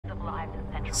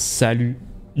Salut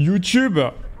YouTube,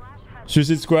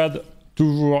 Suicide Squad,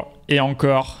 toujours et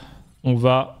encore, on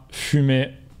va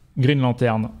fumer Green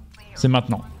Lantern, c'est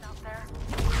maintenant.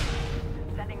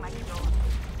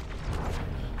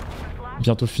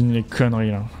 Bientôt fini les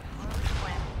conneries là.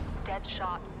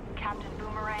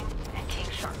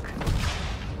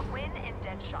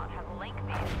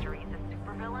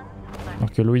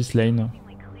 Alors que Lois Lane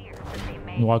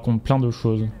nous raconte plein de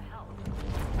choses.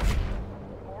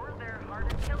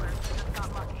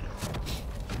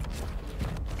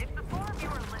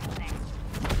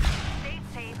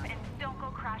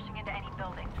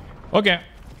 Ok.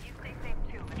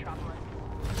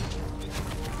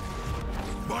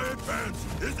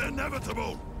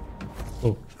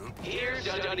 Oh.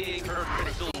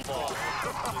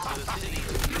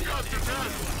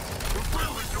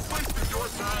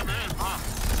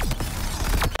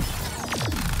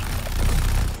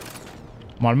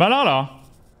 Bon, le malin là,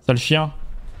 sale chien.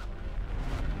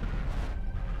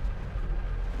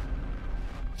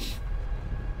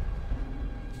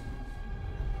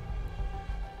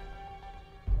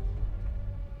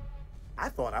 I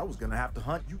thought I was gonna have to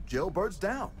hunt you jailbirds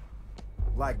down,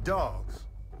 like dogs.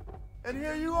 And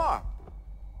here you are.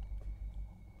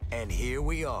 And here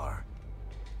we are.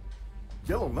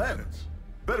 Yellow lanterns.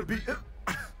 Better be...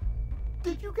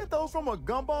 Did you get those from a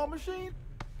gumball machine?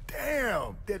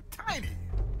 Damn, they're tiny.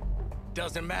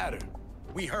 Doesn't matter.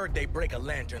 We heard they break a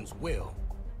lantern's will.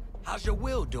 How's your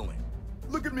will doing?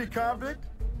 Look at me, convict.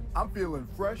 I'm feeling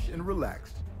fresh and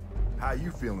relaxed. How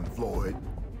you feeling, Floyd?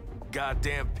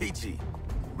 Goddamn peachy.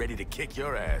 Ready to kick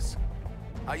your ass.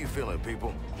 How you feeling,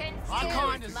 people? I'm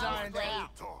kind of signed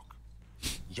out.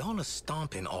 Y'all are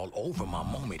stomping all over my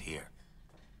moment here.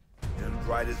 In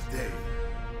brightest day,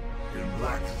 in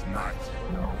blackest night,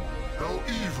 no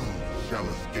evil shall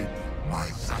escape my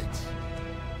sight.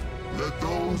 Let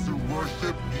those who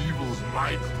worship evil's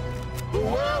might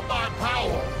beware my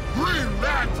power, Green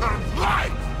Lantern's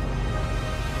light.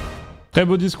 Très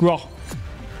beau discours.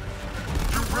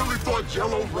 Really thought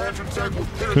Yellow Lantern tech would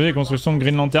Je fais les constructions de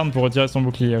Green Lantern pour retirer son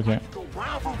bouclier, ok.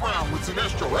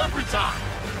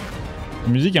 La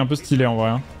musique est un peu stylée en vrai.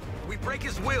 Hein. We break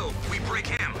his will, we break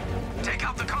him. Take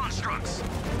out the constructs.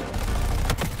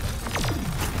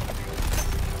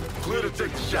 Clear to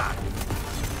take the shot.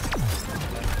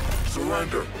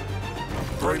 Surrender.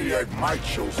 Brainiac might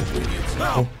show some lenience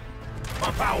now.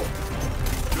 My power.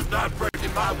 You're not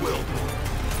breaking my will.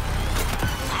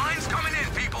 Mine's coming in,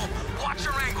 people. Watch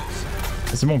your angles.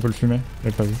 C'est bon, on peut le fumer,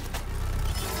 j'avais pas vu.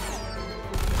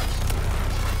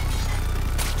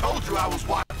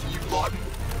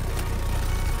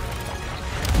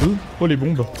 Oh les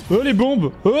bombes. Oh les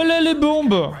bombes. Oh là les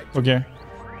bombes. Ok. Good.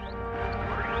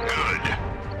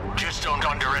 Just don't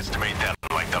underestimate them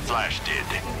like the Flash did.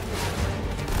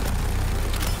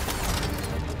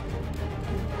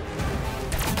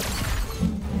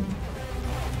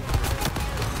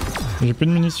 J'ai plus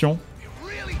de munitions.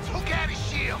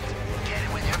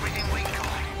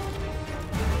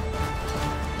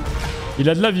 Il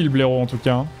a de la vie le blaireau en tout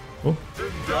cas. Hein. Oh.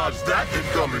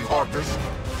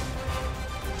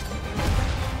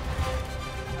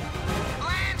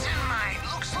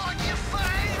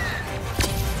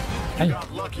 Aïe.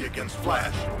 Lucky against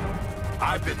Flash.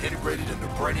 I've been integrated into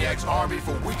Brainiac's army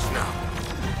for weeks now.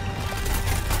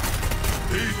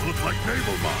 These look like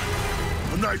naval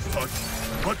mines. A nice touch,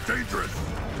 but dangerous.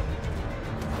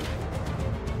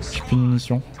 J'ai plus de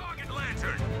munitions.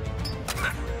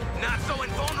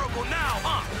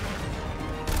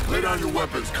 Lay down your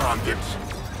weapons, convicts.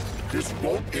 This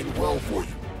won't end well for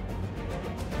you.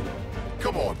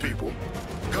 Come on, people.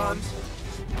 Guns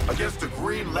against the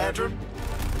Green Lantern.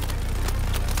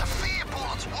 The fear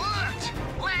bullets worked.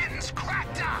 Lens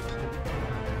cracked up.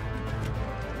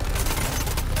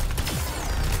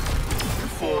 You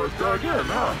four dug in,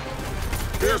 huh?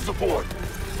 Here's support.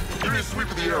 Give me a sweep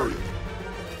of the area.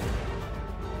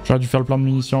 J'aurais dû faire le plein de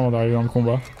munitions avant d'arriver dans le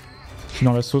combat. Je suis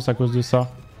dans la sauce à cause de ça.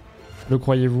 Le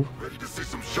croyez-vous?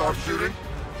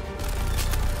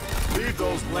 Leave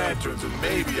those lanterns and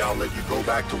maybe I'll let you go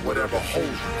back to whatever holes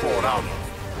you crawled out of.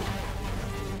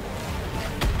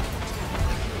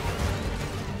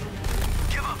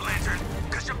 Give up, Lantern,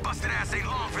 cause your busted ass ain't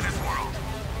long for this world.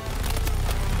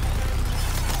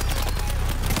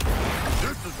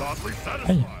 This is oddly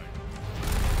satisfying. Aïe.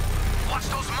 Watch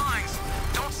those mines.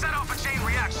 Don't set off a chain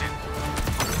reaction.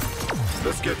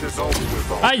 Let's get this over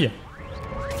with. Aïe.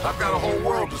 I've got a whole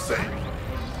world to save.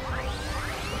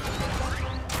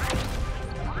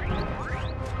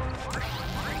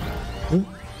 Ouh.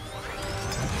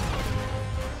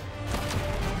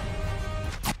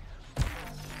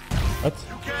 What?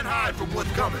 You can't hide from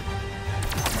what's coming.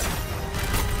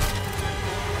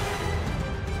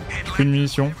 Plus de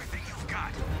munitions.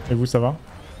 Et vous, ça va?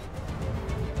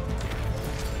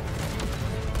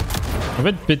 En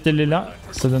fait, péter les là,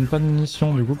 ça donne pas de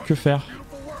munitions. Du coup, que faire?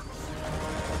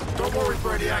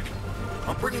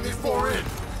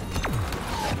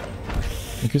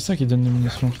 Y'a que ça qui donne des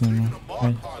munitions finalement.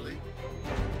 Ouais.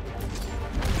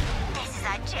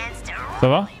 Ça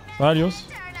va? Ça va, Lios?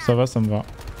 Ça va, ça me va.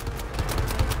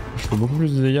 Je fais beaucoup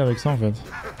plus de dégâts avec ça en fait.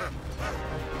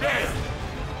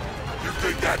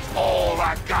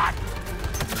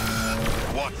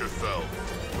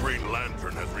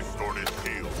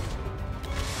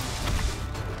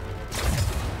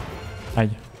 Aïe.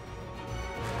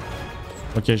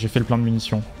 Ok, j'ai fait le plein de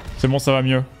munitions. C'est bon, ça va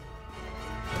mieux.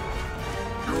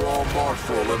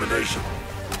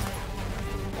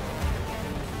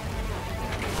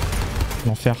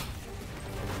 L'enfer.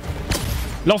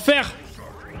 L'enfer!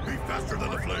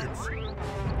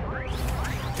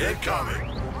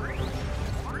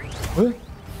 Ouais.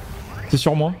 C'est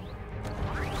sur moi.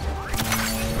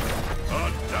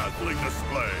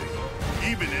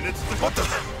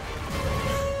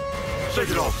 Shake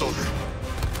it off, soldier.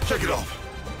 Shake it off.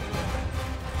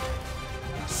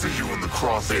 See you in the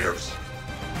crosshairs.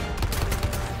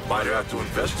 Might have to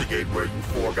investigate where you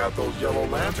four got those yellow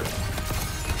lanterns.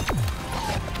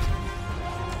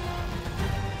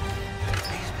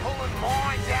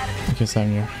 Ok, ça va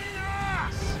mieux.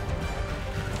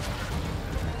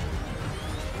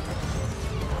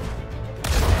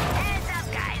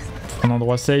 Un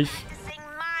endroit safe.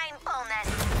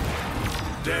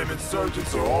 Damn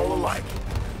insurgents are all alike.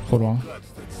 Trop loin.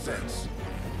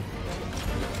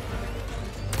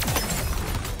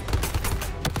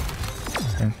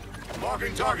 Okay.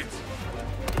 Marking targets.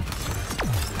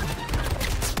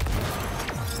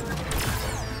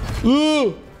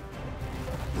 Ouh!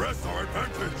 Press our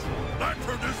advantage.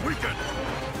 Lantern this weekend.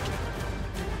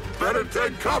 Better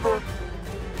take cover.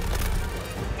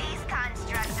 These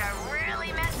constructs are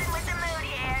really messing with the mood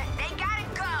here. They gotta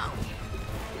go.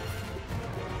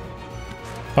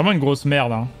 Vraiment une grosse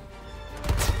merde, hein.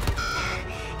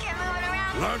 Get moving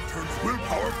around. Lantern's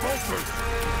willpower falters.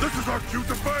 This is our cue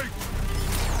to fight.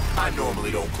 I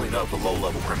normally don't clean up the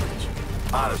low-level criminals.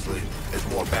 Honestly, it's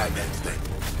more Batman's thing.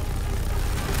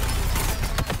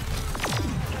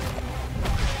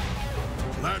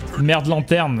 Merde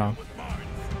lanterne là.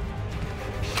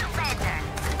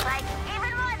 Like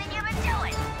even more than you've been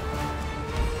doing.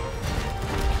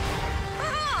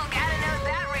 Ooh, gotta know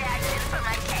that reaction from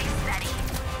a case study.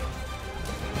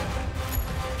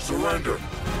 Surrender.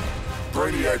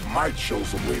 Brainiac might show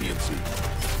some leniency.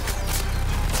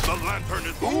 The lantern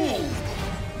is... Ooh!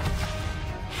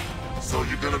 So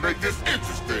you're gonna make this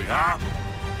interesting, huh?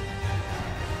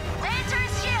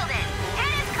 Lantern's shielded.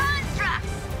 Hit his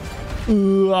constructs.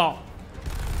 Ah.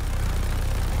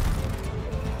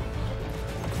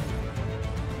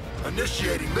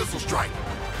 Initiating missile strike.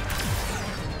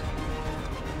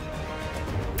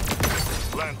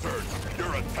 Lantern,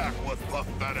 your attack was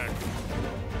pathetic.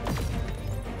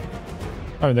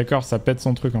 Ah mais d'accord, ça pète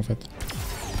son truc en fait.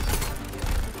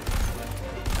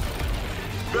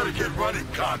 Better get running,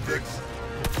 convicts.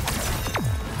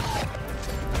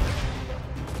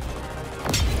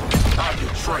 I've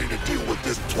been trained to deal with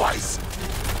this twice.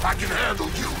 I can handle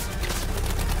you.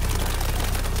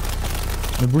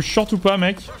 Mais bouge short ou pas,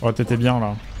 mec? Oh, t'étais bien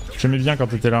là. J'aimais bien quand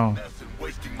t'étais là.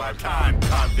 Wasting my time,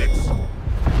 convicts.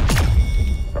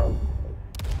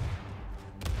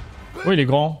 Oh, il est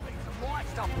grand.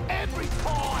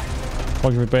 Je crois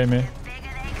que je vais pas aimer.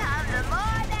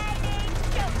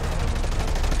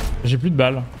 J'ai plus de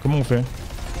balles. Comment on fait?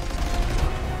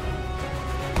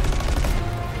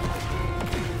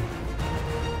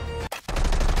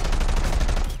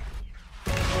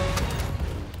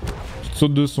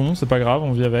 Saute de son, c'est pas grave,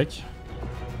 on vit avec.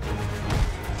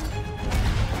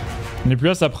 On n'est plus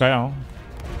à ça près, hein.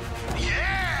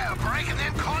 Yeah, breaking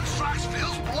them constructs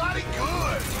feels bloody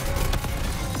good.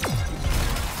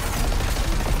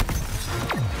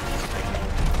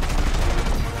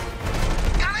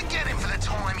 Gotta get him for the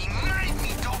time he made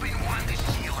me Dobbin Wonder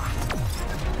Sheila.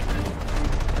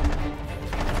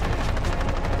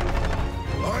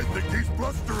 I think he's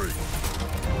blustering.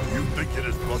 Do you think it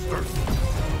is bluster?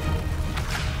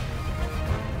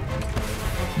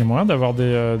 Il y a moyen d'avoir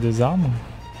des armes?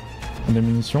 Des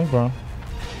munitions quoi?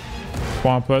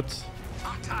 Pour un pote. Ah,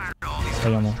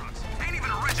 y en a.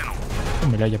 Oh,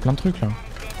 mais là il y a plein de trucs là.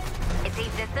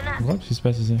 On voit ce qui se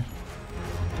passe ici.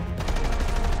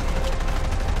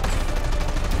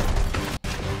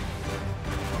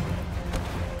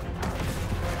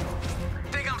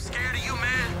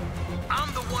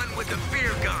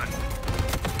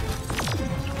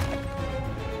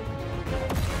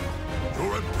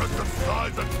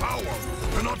 size and power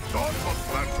cannot daunt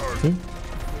us, Lantern.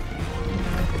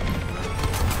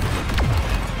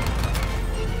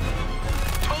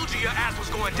 Told you your ass was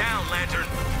going down, Lantern.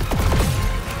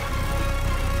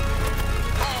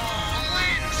 Oh,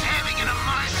 Lynn's having an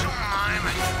emotional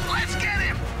moment. Let's get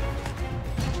him.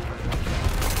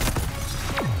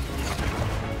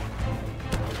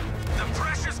 The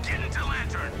pressure's getting to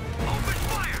Lantern. Open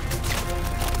fire.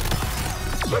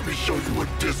 Let me show you what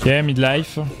this Ok,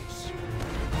 midlife.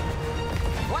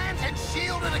 Lantern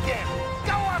shielded again.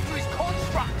 Go after his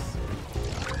constructs.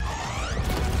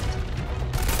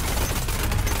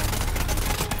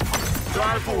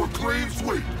 time for a clean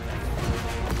sweep.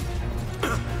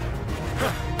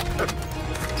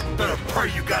 Better pray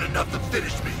you got enough to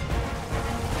finish me.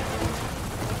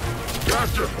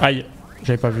 Gotcha. Aïe,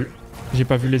 j'avais pas vu. J'ai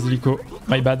pas vu les hélicos.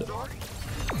 My bad.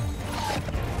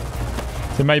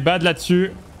 C'est my bad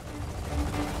là-dessus.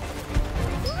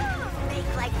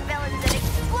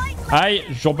 Aïe,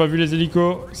 j'ai toujours pas vu les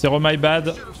hélicos. C'est my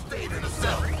bad.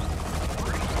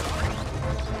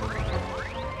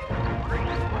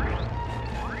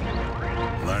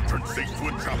 Lantern seeks to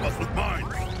entrap us with mines.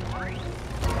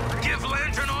 Give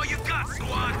Lantern all you got,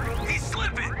 squad. He's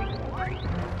slipping.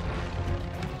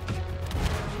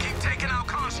 Keep taking out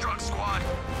construct, squad.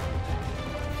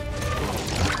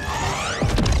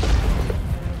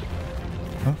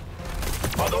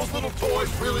 Are those little toys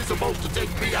really supposed to take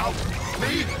me out?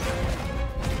 Me?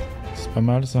 C'est pas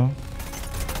mal ça.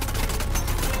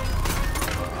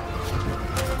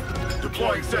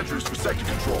 Deploying sentries for second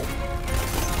control.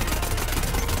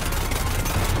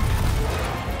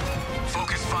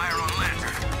 Focus fire on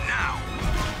Lantern, now.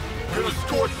 Gonna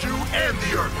scorch you and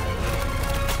the earth.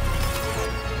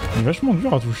 Il est vachement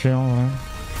dur à toucher hein, ouais.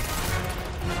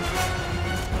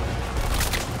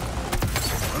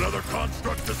 Another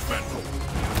construct dismantled.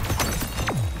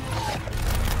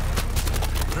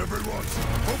 Everyone,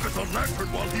 focus on Lantern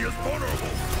while he is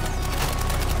vulnerable.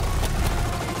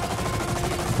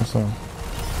 Bon ça va.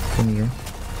 C'est mieux.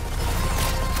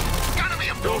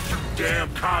 Don't you damn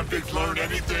convicts learn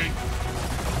anything?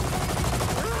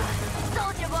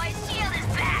 Soldier boy's shield is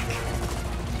back.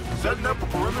 Setting up a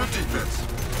perimeter defense.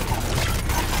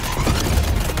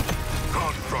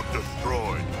 Construct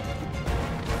destroyed.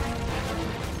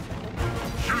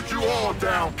 Shoot you all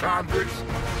down, convicts.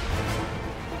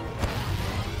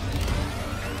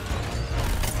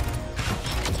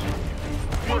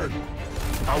 Good.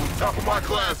 I was top of my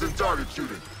class in target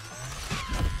shooting.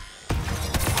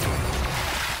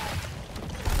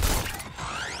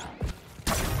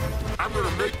 I'm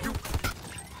gonna make you.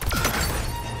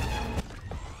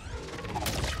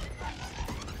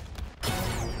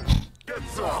 Get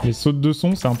some. Les sautes de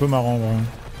son, c'est un peu marrant. Ouais.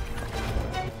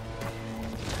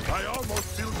 I almost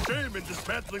feel shame in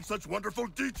dismantling such wonderful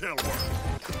detail work.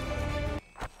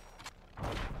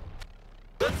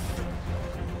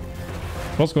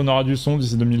 Je pense qu'on aura du son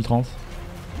d'ici 2030.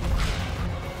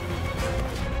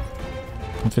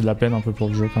 On fait de la peine un peu pour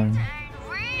le jeu quand même.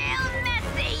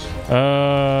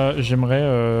 J'aimerais,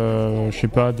 je sais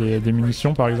pas, des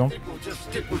munitions par exemple.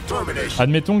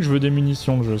 Admettons que je veux des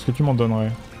munitions de jeu, est-ce que tu m'en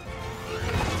donnerais?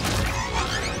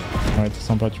 Ouais, t'es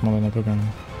sympa, tu m'en donnes un peu quand même.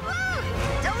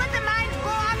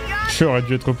 Je aurais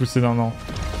dû être repoussé d'un an.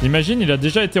 Imagine, il a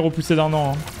déjà été repoussé d'un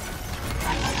an. Hein.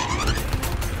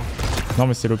 Non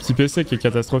mais c'est le petit PC qui est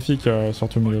catastrophique,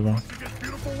 surtout au milieu.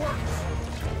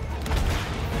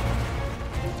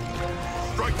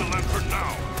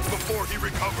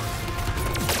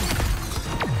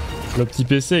 Le petit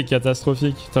PC est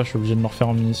catastrophique. Putain, je suis obligé de me refaire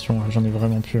en munitions. J'en ai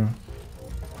vraiment plus.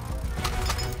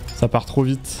 Ça part trop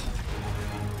vite.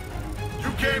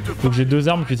 Donc j'ai deux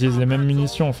armes qui utilisent les mêmes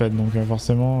munitions en fait. Donc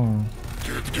forcément...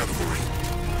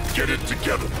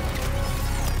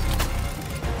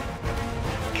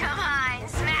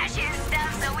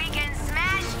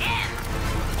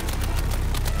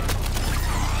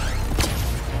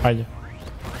 Aïe.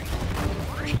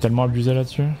 J'ai tellement abusé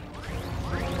là-dessus.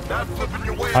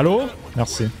 Allô?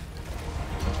 Merci.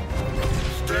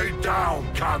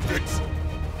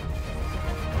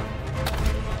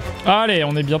 Allez,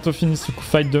 on est bientôt fini ce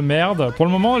fight de merde. Pour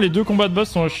le moment, les deux combats de boss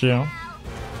sont à chier. Hein.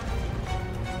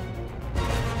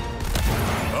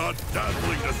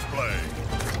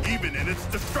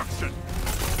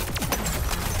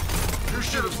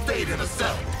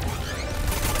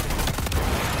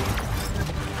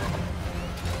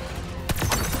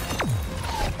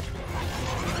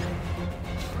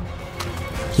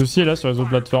 Ceci est là sur les autres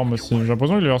plateformes aussi. J'ai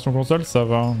l'impression que les versions console ça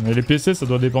va. Et les PC ça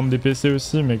doit dépendre des PC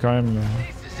aussi, mais quand même.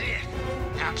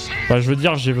 Bah, je veux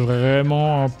dire, j'ai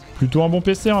vraiment plutôt un bon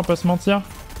PC, on va pas se mentir.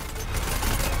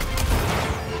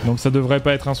 Donc ça devrait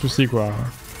pas être un souci quoi.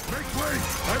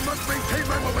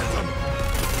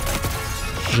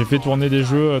 J'ai fait tourner des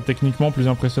jeux techniquement plus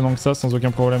impressionnants que ça sans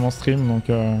aucun problème en stream donc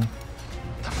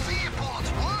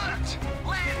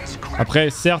Après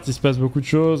certes il se passe beaucoup de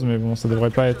choses mais bon ça devrait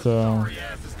pas être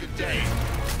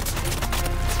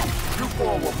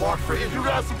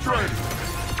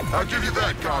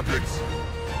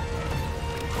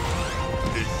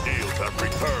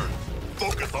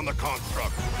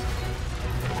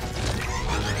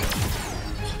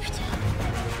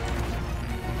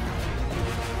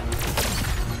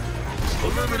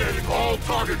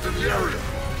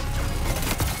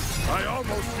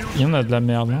Il y en a de la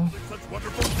merde, non?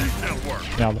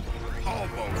 Merde.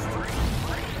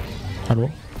 Allô?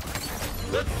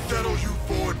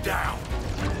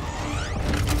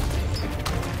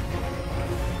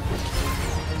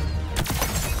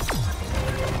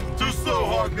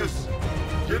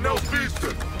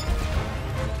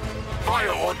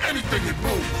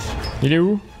 Il est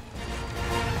où?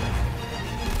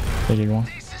 Il est loin.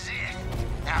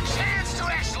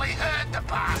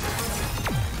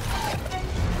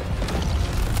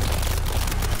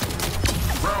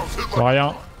 C'est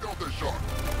rien.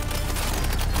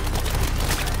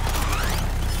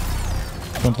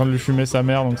 Je suis en train de lui fumer sa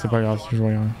mère donc c'est pas grave si je vois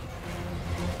rien.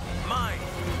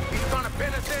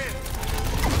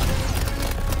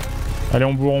 Allez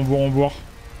on bourre, on bourre, on bourre.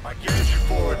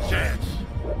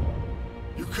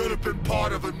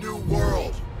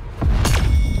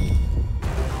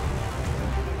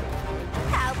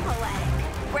 How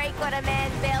poetic. Break what a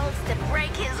man builds to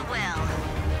break his will.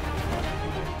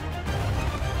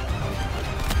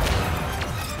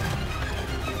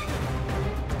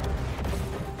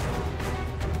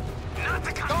 Not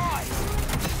the guys!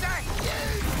 That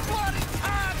huge bloody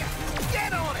target!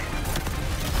 Get on it!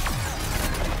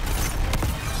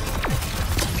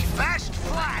 Fast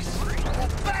flash!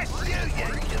 Fast you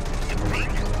big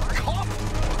cop!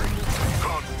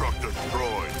 Construct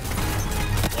destroyed.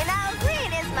 You know,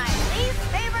 green is my least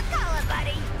favorite color,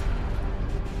 buddy.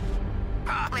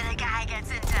 When a guy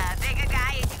gets into a bigger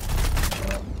guy,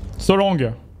 So long.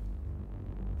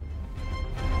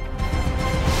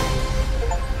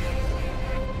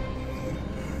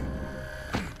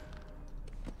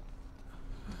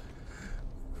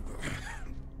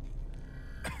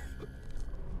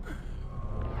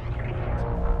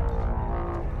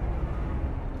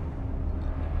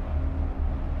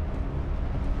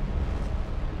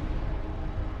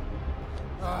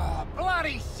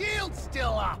 bloody shield's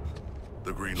still up!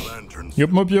 The Green Lantern.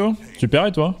 Yop Mopio, super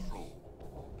et toi?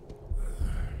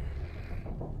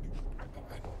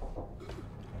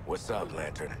 What's up,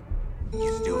 Lantern?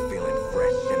 You still feeling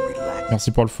fresh and relaxed?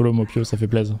 Merci pour le follow Mopio, ça fait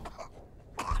plaisir.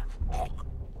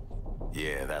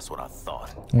 Yeah, that's what I thought.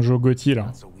 On joue au Gotti là.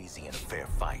 Not so easy in a fair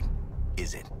fight,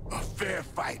 is it? A fair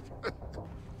fight.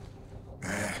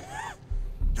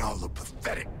 Y'all look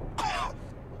pathetic.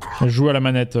 Je joue à la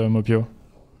manette Mopio.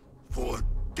 For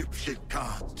dipshit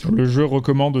cons. Le jeu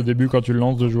recommande au début quand tu le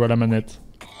lances de jouer à la manette.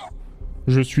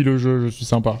 Je suis le jeu, je suis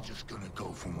sympa. Just gonna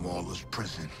go from Lawless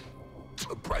prison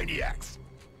to Brainiacs.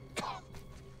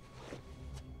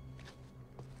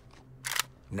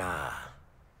 Nah.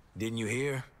 Didn't you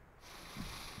hear?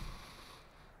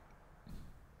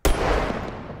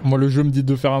 Moi le jeu me dit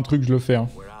de faire un truc, je le fais. Hein.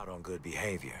 We're out on good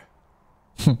behavior.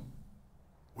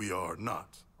 We are not.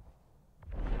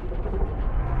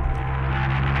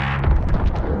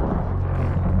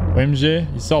 OMG,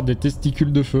 ils sortent des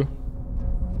testicules de feu.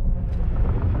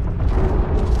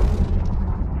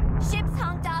 ship's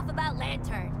honked off about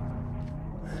Lantern.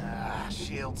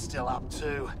 Shield's still up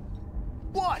too.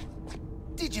 What?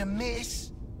 Did you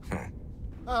miss?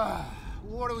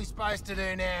 What are we supposed to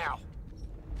do now?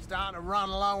 Starting to run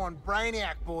low on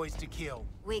Brainiac boys to kill.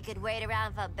 We could wait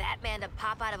around for Batman to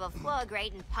pop out of a floor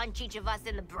grate and punch each of us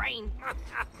in the brain.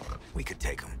 We could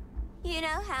take him. You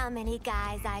know how many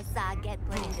guys I saw get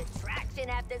put into traction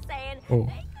after saying Oh.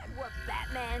 they could whoop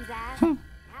Batman's ass?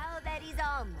 Now that he's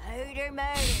all murder,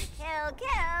 kill,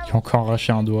 Il a encore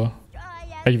arraché un doigt.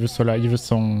 Ah, il veut cela, il veut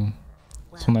son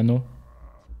anneau.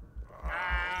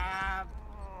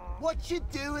 What you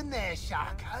doing there,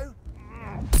 Sharko?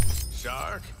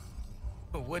 Shark?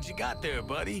 What you got there,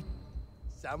 buddy?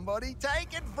 Somebody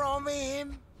take it from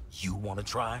him. You wanna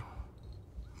try?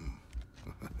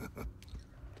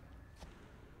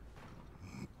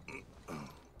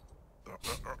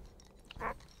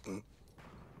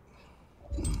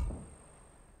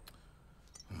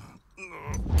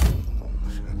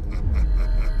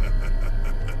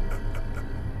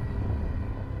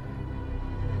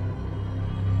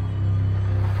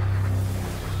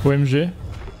 OMG.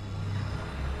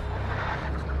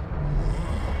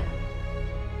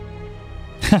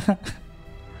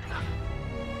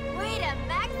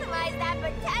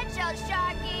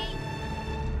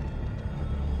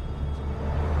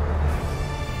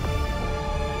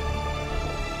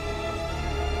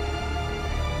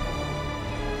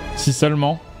 Si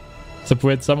seulement. Ça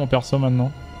pouvait être ça mon perso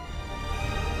maintenant.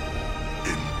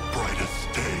 In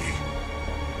brightest day.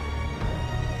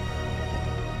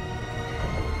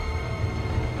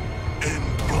 In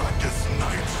blackest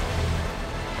night.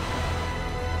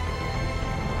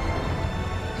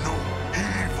 No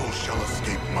evil shall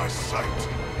escape my sight.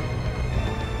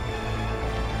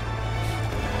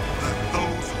 Let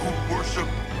those who worship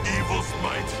evil's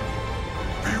might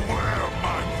beware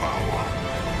my power.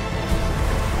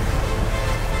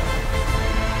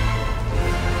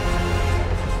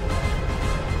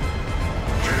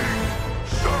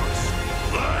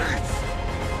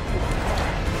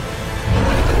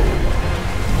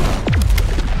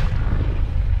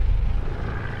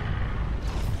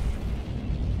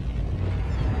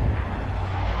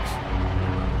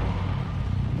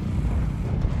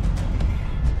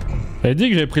 J'avais dit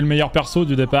que j'avais pris le meilleur perso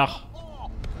du départ.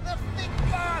 The thick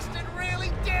bastard really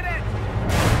did it!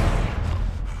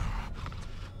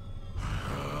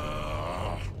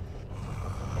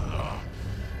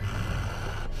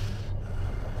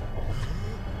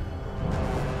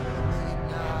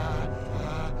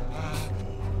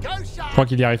 Go, Je crois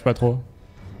qu'il y arrive pas trop.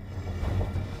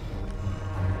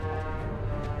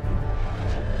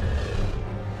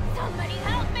 Somebody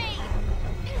help me!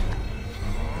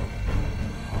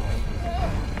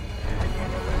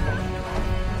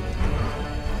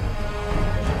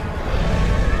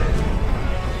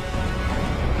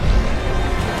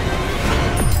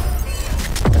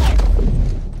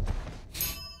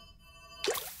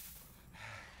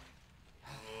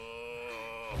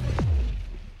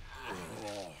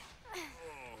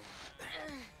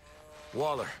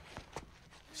 Waller,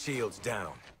 shields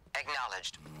down.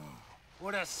 Acknowledged.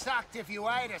 Would have sucked if you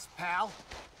ate us, pal.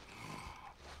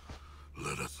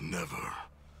 Let us never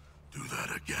do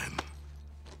that again.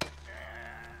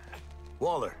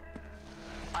 Waller.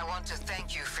 I want to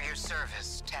thank you for your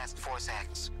service, Task Force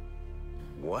X.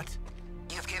 What?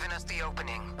 You've given us the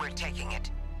opening. We're taking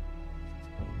it.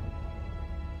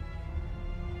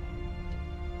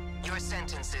 Your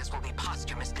sentences will be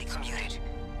posthumously commuted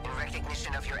in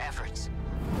recognition of your efforts.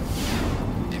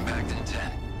 Impact in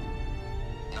 10.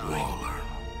 9. Waller.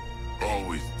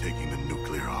 Always taking the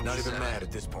nuclear option. Not even mad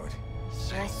at this point.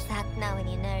 Sure suck knowing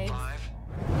you nerds. 5,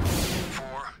 4,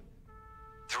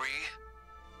 3,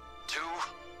 2,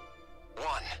 1.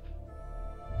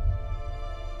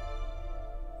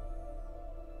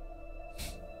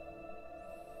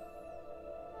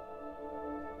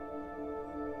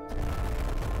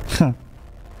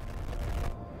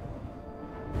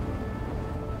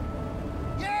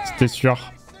 C'était sûr.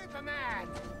 Superman!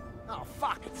 Oh,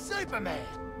 fuck, it's Superman!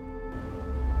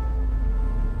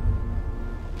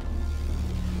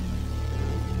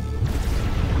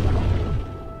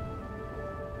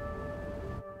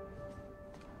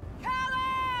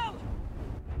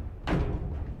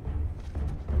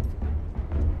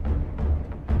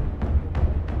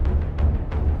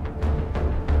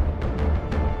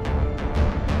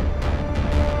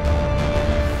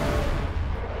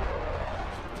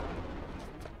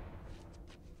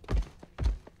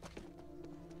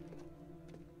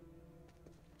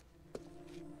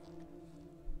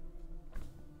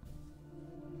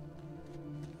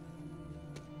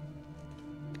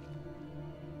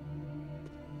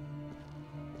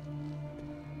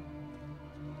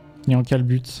 Et en quel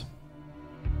but?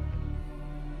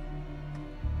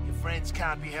 Your friends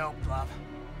can't be helped, love.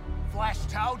 Flash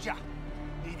told ya.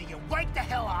 Either you wake the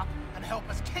hell up and help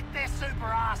us kick their super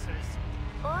asses,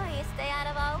 Or you stay out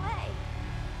of our way.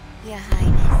 Your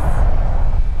Highness.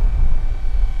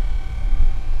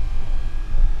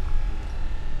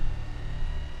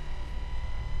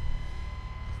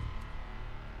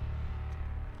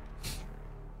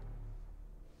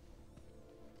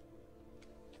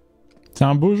 C'est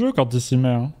un beau jeu quand il s'y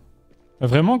met. Hein.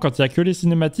 Vraiment, quand il y a que les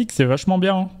cinématiques, c'est vachement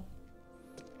bien. Hein.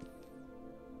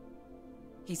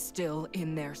 He's still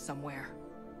in there somewhere.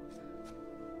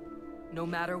 No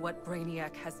matter what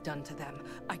Brainiac has done to them,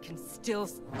 I can still...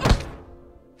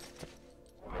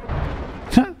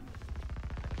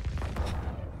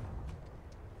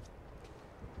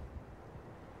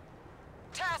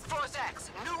 Task Force X,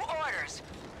 new orders.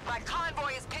 My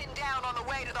convoy is pinned down on the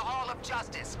way to the Hall of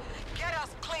Justice. Get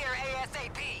us clear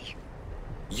ASAP.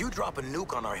 You drop a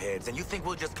nuke on our heads and you think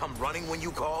we'll just come running when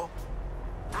you call?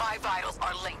 My vitals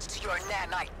are linked to your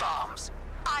nanite bombs.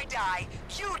 I die,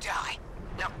 you die.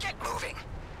 Now get moving.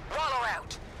 Waller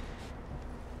out.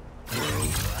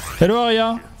 Hello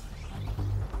Arya.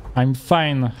 I'm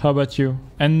fine, how about you?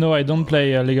 And no, I don't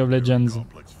play League of Legends.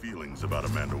 Complex feelings about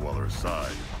Amanda Waller's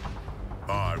side.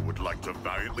 I would like to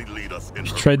valiantly lead us in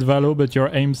her... Trade Valo, but your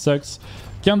aim sucks.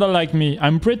 Kinda like me.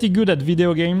 I'm pretty good at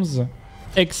video games,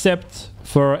 except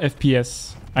for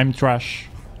FPS. I'm trash.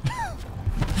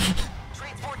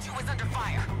 Transport 2 is under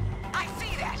fire. I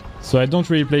see that. So I don't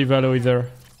really play Valo either.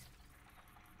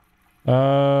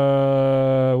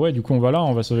 Ouais, du coup on va là,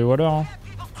 on va sauver Waller. Hein.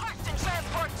 People crushed in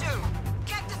Transport 2.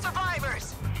 Get the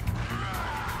survivors.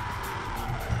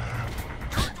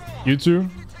 You too?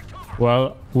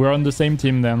 Well, we're on the same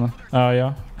team then,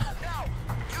 Arya. No,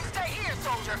 you stay here,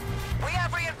 soldier. We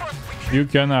have reinforcements. You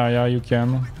can, Arya, you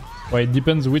can. Well, it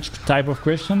depends which type of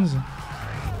questions.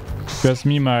 If you ask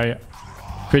me my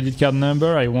credit card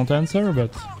number, I won't answer,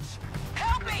 but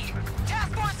Help me!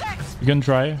 Task Force X! you can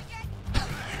try. I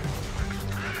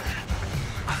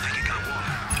think you got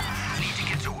one. Need to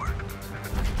get to her.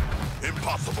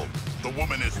 Impossible. The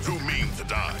woman is too mean to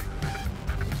die.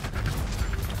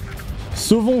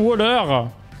 Sauvons Waller!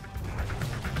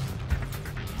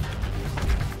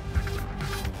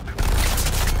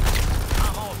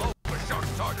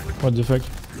 What the fuck?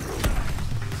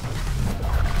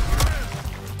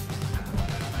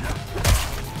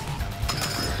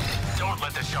 Don't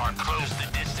let the shark close the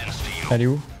distance to you. Elle est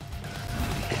où?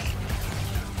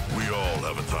 We all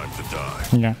have a time to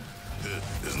die. Yeah. This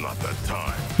is not that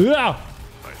time, Ah!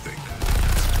 I think.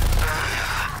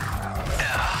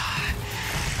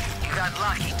 You got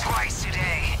lucky twice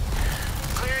today.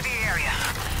 Clear the area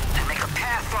and make a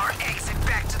path for our exit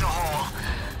back to the hole.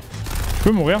 Je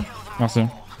peux mourir? Merci.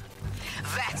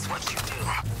 That's what you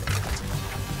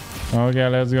do. Okay,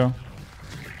 let's go.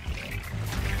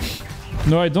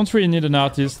 No, I don't really need an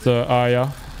artist,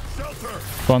 Arya.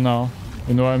 For now.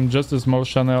 You know, I'm just a small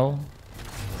channel.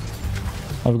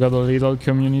 I've got a little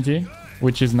community,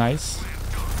 which is nice.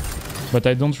 But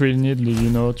I don't really need, you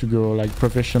know, to go like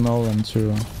professional and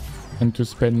to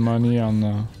spend money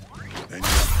on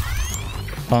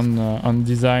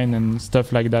design and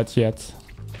stuff like that yet.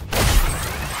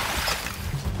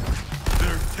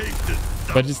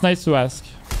 But it's nice to ask.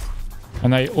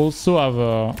 And I also have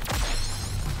a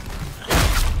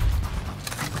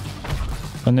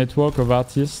network of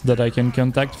artists that I can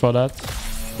contact for that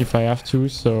if I have to,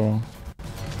 so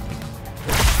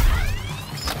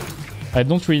I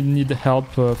don't really need help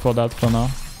for that for now.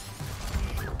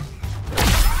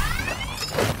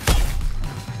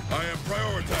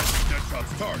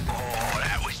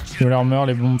 Waller meurt,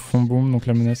 les bombes font boom, donc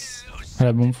la menace à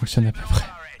la bombe fonctionne à peu près.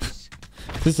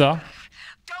 C'est ça.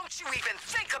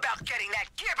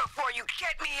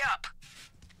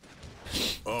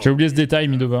 J'ai oublié ce détail,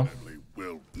 Midova.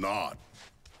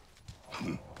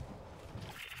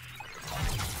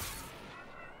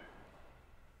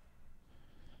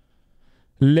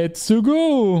 Let's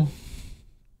go!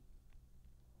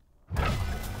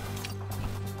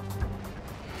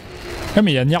 Ah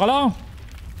mais il y a Nirla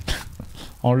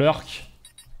en lurk.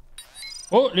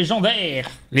 Oh, légendaire!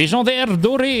 Légendaire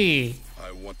doré!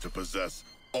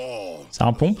 C'est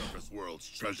un pompe?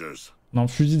 Non,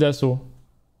 fusil d'assaut.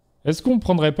 Est-ce qu'on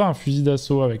prendrait pas un fusil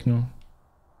d'assaut avec nous?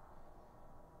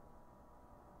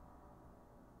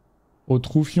 Au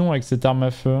troufion avec cette arme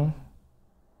à feu.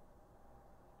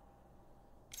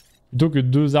 Plutôt que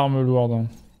 2 armes lourdes.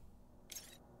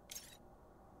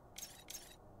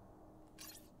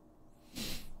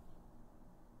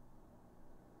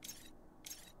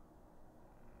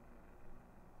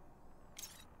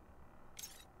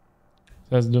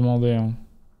 Ça va se demander, hein.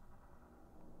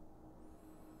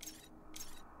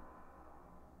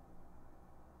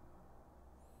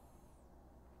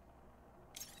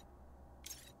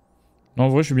 Non, en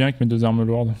vrai, je suis bien avec mes 2 armes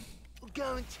lourdes.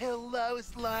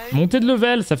 Montée de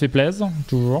level, ça fait plaisir,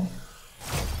 toujours.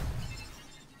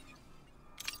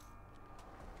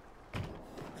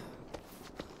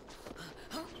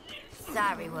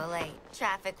 Sorry we're late.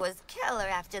 Traffic was killer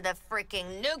after the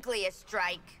freaking nuclear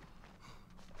strike.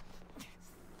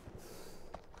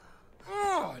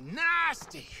 Oh,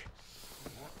 nasty.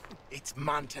 It's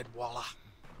Mounted Walla.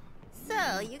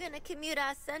 So, you gonna commute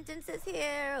our sentences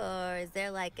here, or is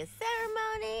there like a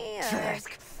ceremony, or...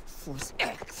 Task Force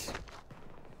X.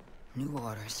 New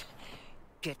orders.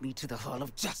 Get me to the Hall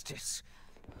of Justice.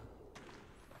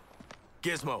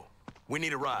 Gizmo, we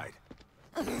need a ride.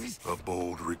 A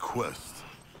bold request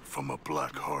from a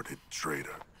black-hearted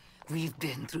traitor. We've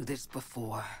been through this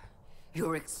before.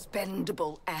 You're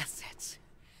expendable assets.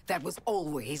 That was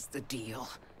always the deal.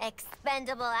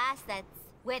 Expendable assets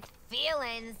with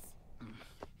feelings.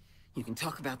 You can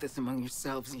talk about this among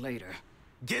yourselves later.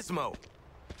 Gizmo.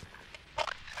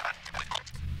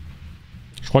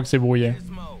 Je crois que c'est brouillé.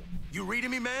 Gizmo, you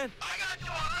reading me, man? I got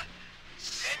you on.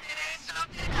 Send it in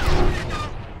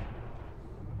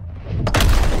something.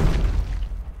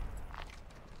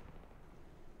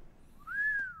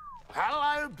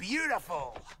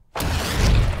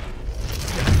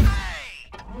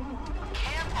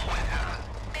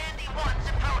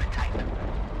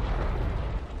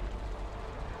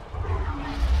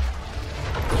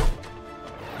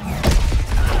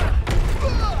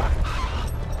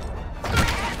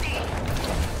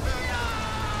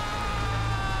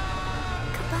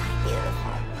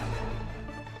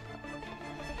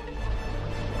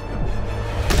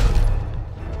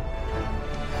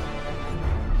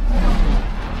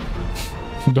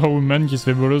 Wonder Woman qui se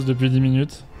fait bolos depuis 10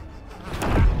 minutes.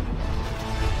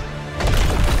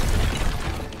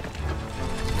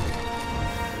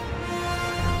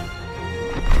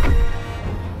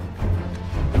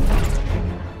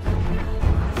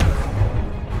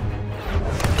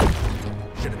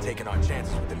 Should have taken our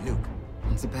chances with the nuke.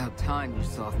 It's about time you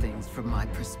saw things from my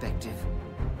perspective.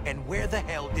 And where the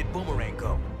hell did Boomerang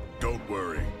go? Don't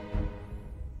worry.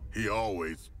 He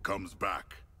always comes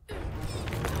back.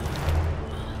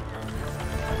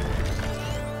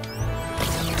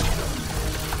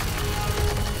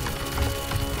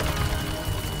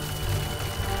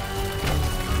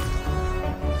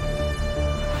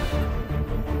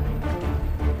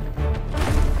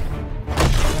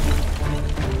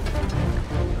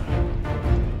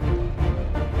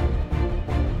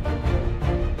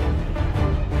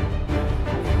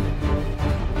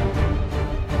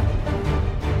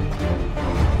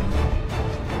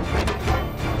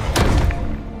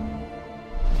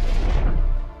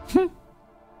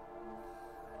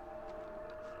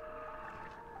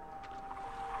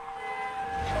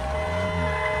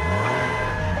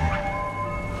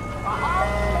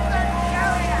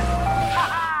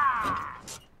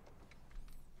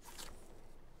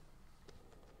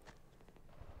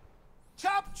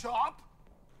 Chop!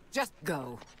 Just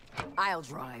go. I'll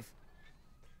drive.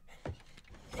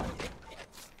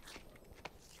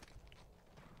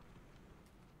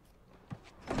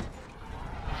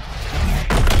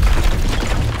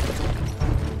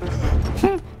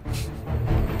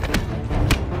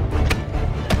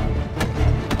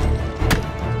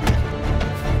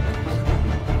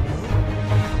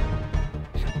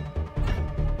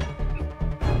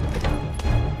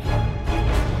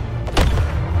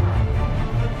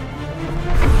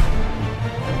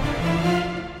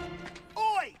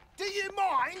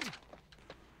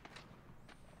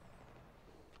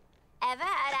 Ever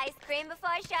had ice cream before,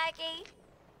 Sharky?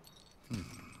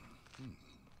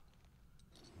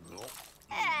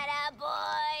 Atta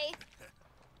boy.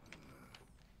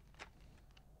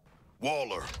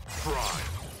 Waller, Prime,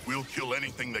 we'll kill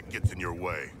anything that gets in your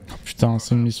way. Putain,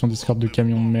 c'est une mission d'escorte de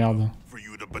camion de merde. For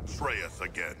you to betray us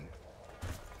again.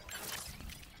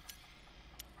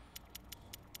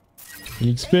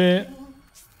 XP.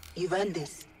 You run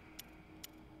this.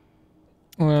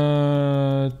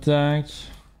 Tac.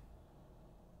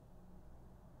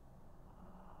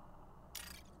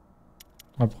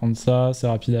 On va prendre ça, c'est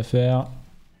rapide à faire.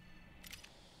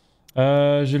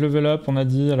 J'ai level up, on a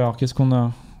dit. Alors, qu'est-ce qu'on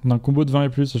a? On a un combo de 20 et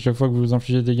plus. À chaque fois que vous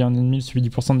infligez des dégâts à un ennemi, il subit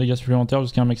 10% de dégâts supplémentaires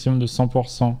jusqu'à un maximum de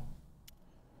 100%.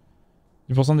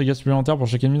 10% de dégâts supplémentaires pour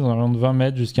chaque ennemi dans un rayon de 20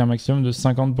 mètres jusqu'à un maximum de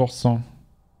 50%.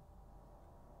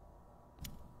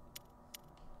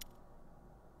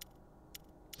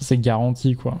 C'est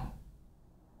garanti, quoi.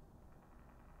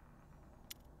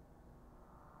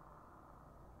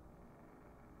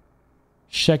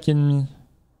 Chaque ennemi.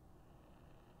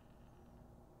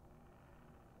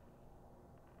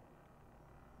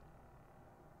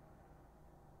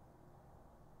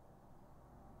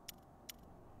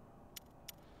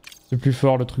 C'est plus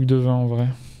fort le truc de 20 en vrai.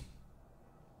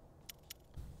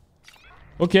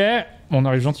 Ok, on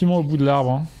arrive gentiment au bout de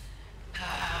l'arbre. Hein.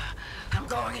 I'm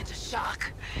going into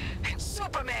shock. And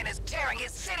Superman is tearing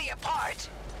his city apart.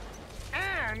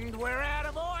 And we're out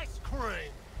of ice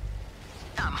cream.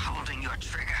 I'm holding your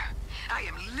trigger. I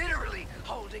am literally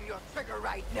holding your trigger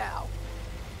right now.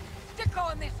 Stick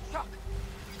on this truck.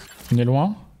 On est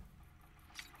loin?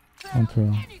 Un peu.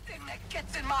 Anything that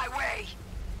gets in my way.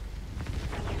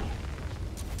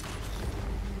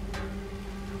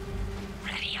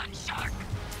 Ready on shark.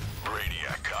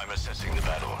 Brainiac, I'm assessing the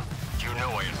battle. You know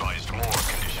I advised more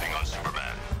conditioning on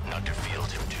Superman, not to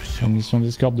field him too soon. Une mission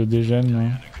d'escorte de dégène.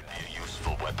 Ouais. It could be a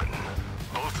useful weapon.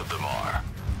 Both of them are.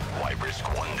 Why risk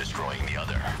one destroying the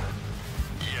other?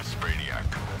 Yes, Brainiac.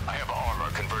 I have armor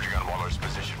converging on Waller's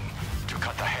position to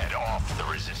cut the head off the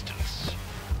resistance.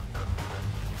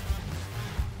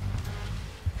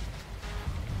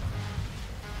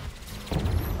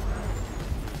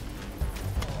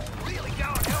 Really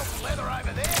go and help Leather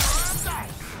over there, aren't they?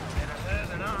 Better her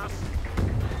than us.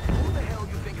 Who the hell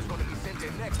you think is going to be sent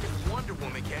in next if Wonder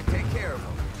Woman can't take care of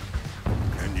him?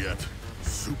 And yet,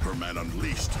 Superman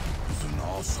Unleashed is an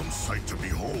awesome sight to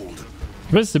behold.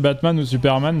 Je sais pas si c'est Batman ou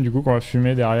Superman du coup qu'on va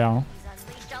fumer derrière. Hein.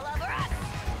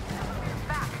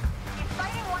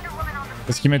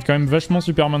 Parce qu'ils mettent quand même vachement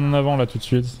Superman en avant là tout de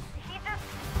suite.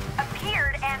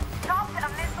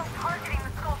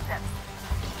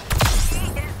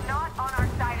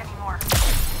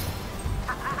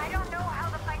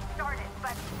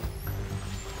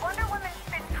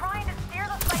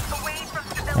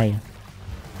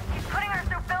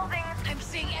 I'm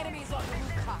seeing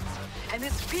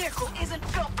vehicle isn't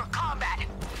built for combat.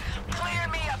 Clear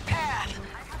me a path.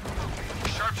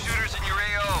 Sharpshooters in your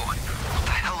AO. What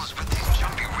the hell is with these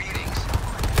jumpy readings?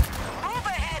 Move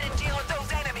ahead and deal with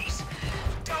those enemies.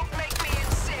 Don't make me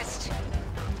insist.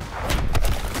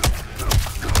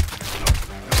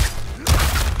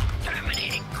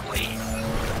 Terminating queen.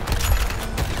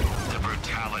 The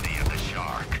brutality of the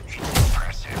shark. It's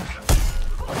impressive.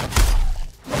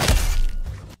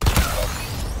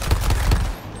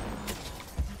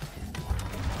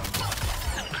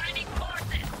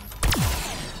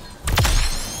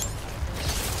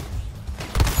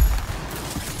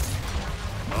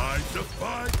 I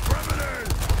defy criminals!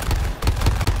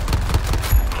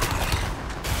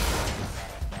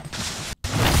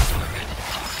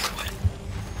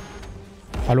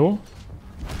 Allô?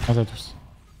 Bonjour à tous.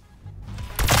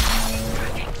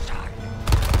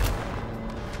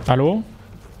 Allô?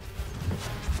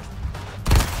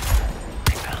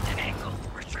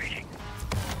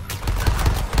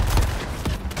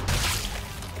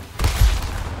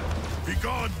 Be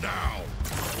gone now!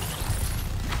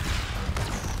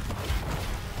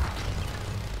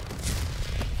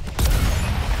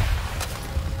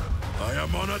 I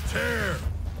am on a tear!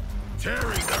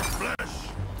 Tearing their flesh!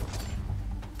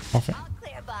 Parfait. All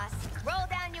clear, boss. Roll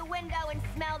down your window and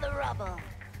smell the rubble.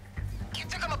 You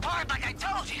took them apart like I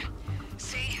told you.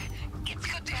 See? It's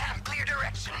good to have clear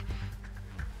direction.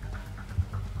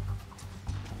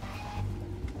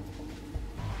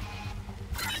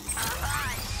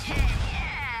 Oh, shit,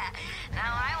 yeah.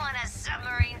 Now I want a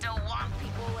submarine to whomp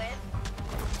people with.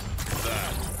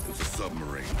 That is a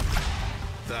submarine.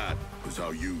 That is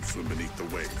how you swim beneath the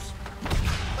waves.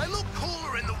 They look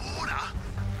cooler in the water.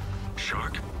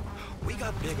 Shark. We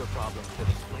got bigger problems than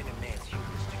explaining man's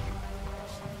humors to you.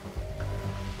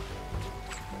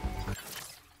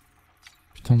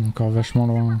 Putain, on est encore vachement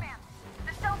loin.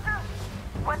 The shelter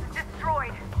was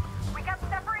destroyed. We got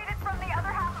separated from the other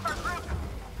half of our group.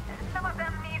 Some of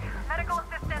them need medical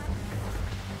assistance.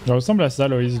 Ça ressemble à ça,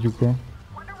 Loïs, du coup.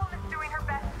 Wonder Woman's doing her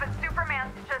best, but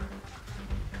Superman's just...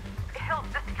 He'll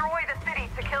destroy the city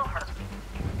to kill her.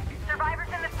 Survivors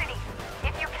in the city,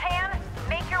 if you can,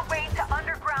 make your way to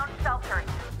underground shelters.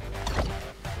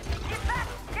 Get back!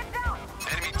 Get down!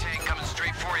 Enemy tank coming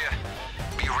straight for you.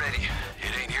 Be ready.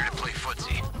 It ain't here to play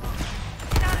footsie.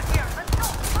 Get out of here! Let's go!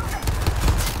 Move it!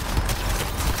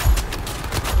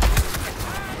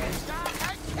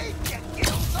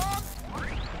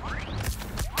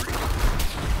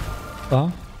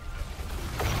 Ah.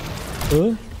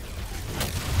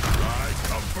 I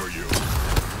come for you.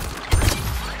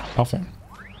 Parfait.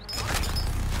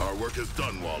 Our work is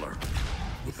done, Waller.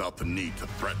 Without the need to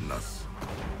threaten us.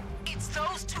 It's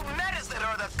those two metas that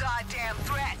are the goddamn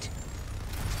threat.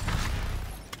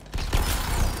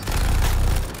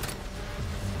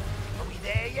 Are we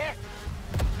there yet?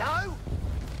 No?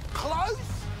 Close?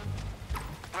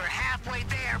 We're halfway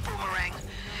there, Boomerang.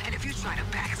 And if you try to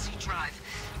backseat drive,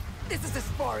 this is as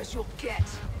far as you'll get.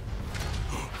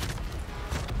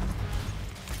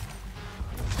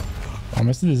 On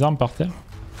va ramasser des armes par terre.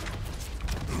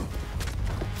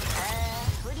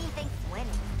 Who do you think's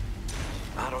winning?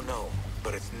 I don't know,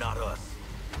 but it's not us.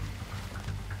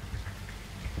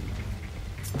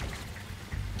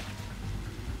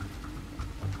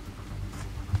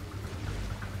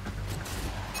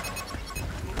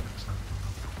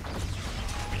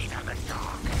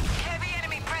 Heavy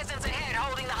enemy presence ahead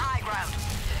holding the high ground.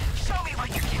 Show me what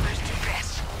your killers do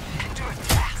best. And do it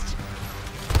fast.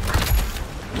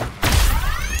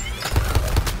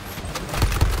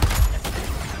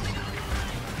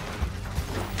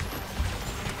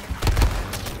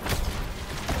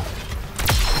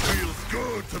 Feels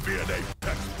good to be an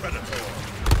apex predator.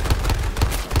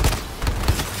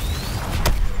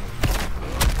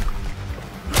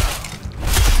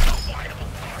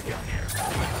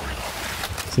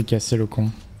 C'est cassé le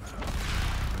con.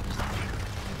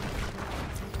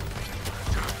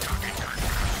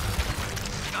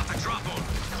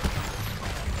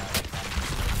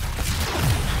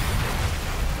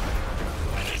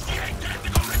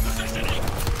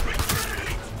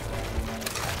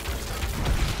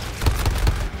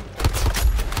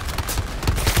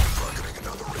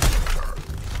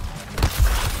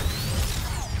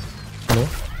 Allô?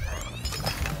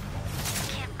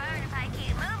 Can't burn if I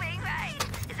keep moving, right?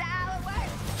 Is that how it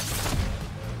works?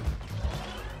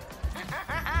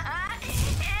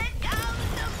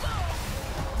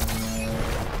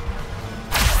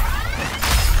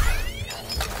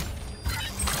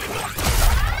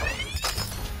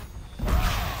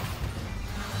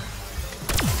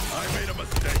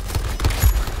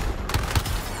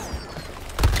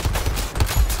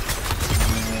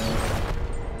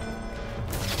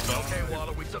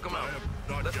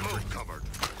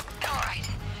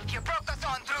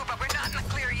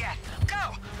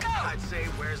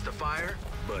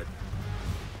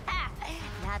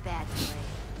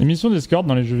 Les missions d'escorte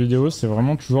dans les jeux vidéo, c'est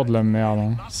vraiment toujours de la merde.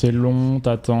 Hein. C'est long,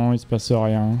 t'attends, il se passe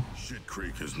rien. C'est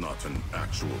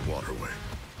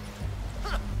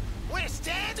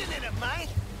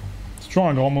toujours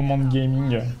un grand moment de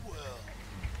gaming.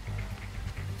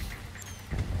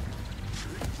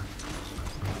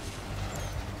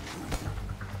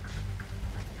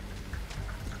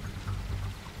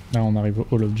 Là, on arrive au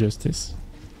Hall of Justice.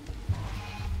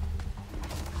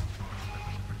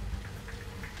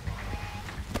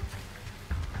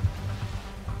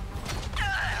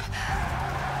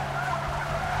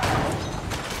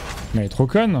 Mais elle est trop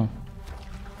conne.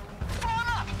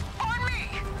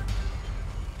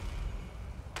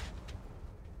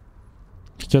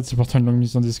 Picard, c'est pourtant une longue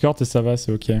mission d'escorte et ça va,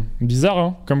 c'est ok. Bizarre,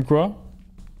 hein, comme quoi.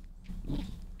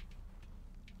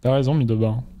 T'as raison,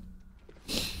 Midobar.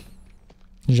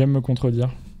 J'aime me contredire.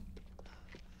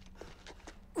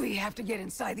 We have to get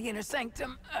inside the inner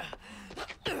sanctum.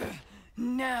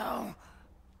 Now.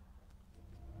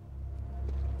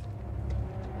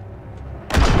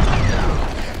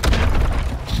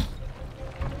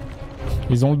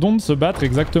 Ils ont le don de se battre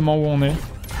exactement où on est.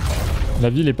 La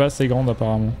ville est pas assez grande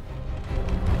apparemment.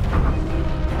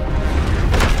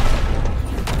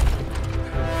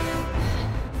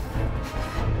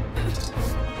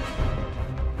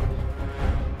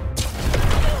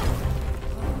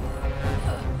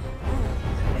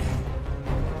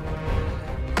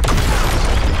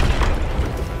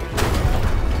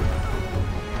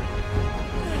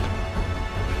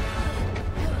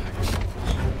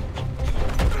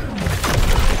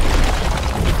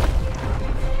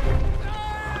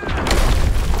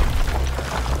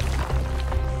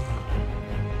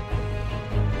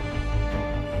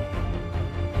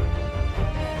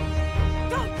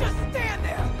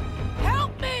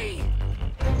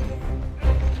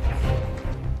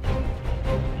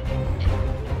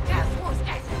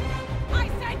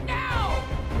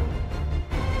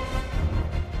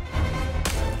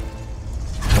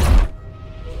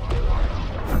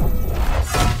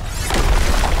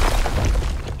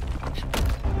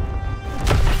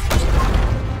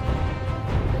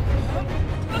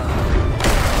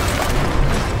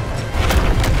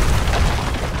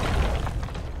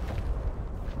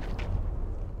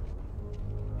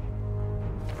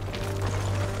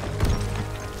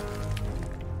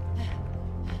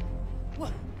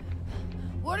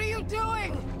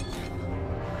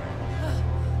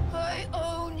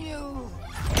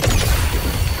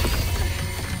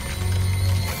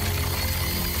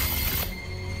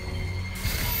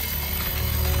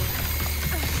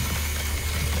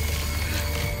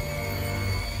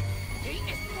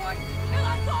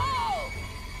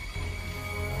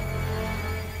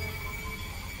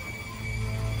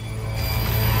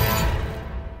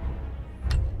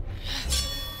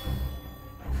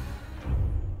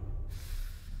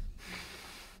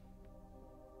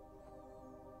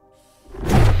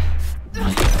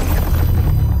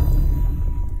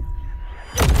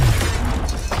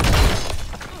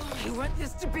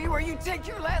 Take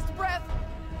your last breath?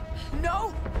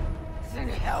 No? Then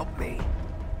help me.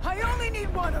 I only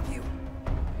need one of you.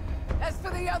 As for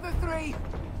the other three,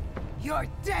 you're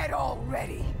dead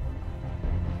already.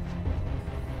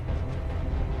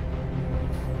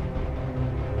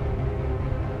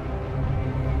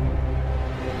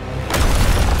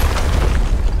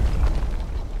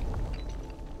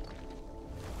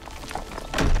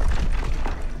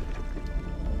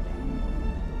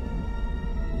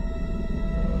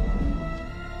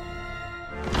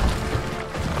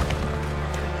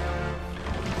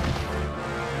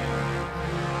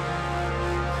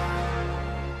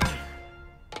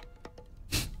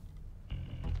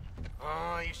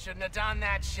 Shouldn't have done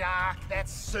that, Shark.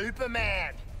 That's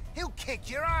Superman. He'll kick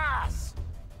your ass.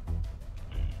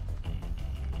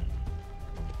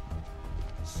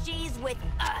 She's with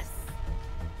us.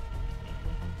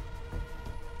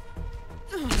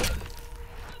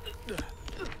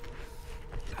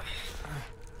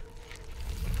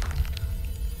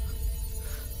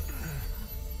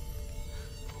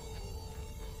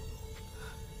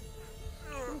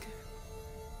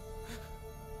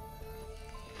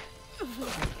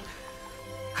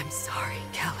 I'm sorry,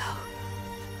 Kal-El.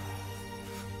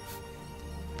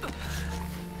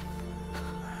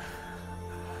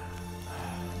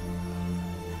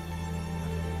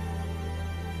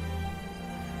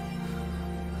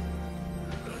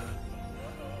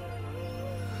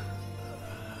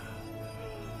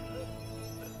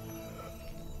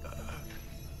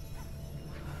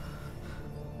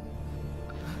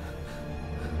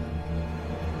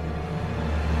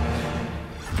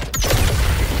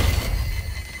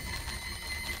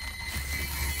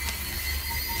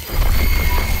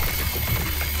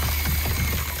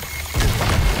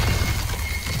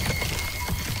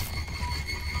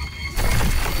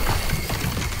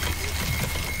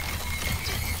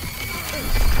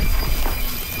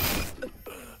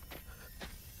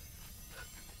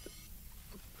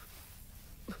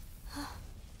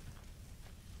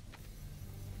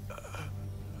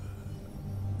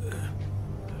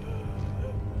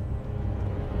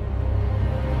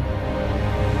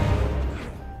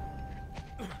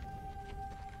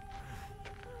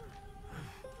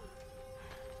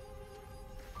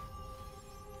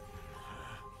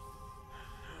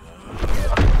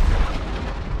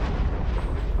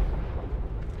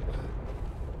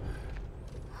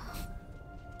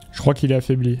 crois qu'il est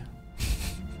affaibli.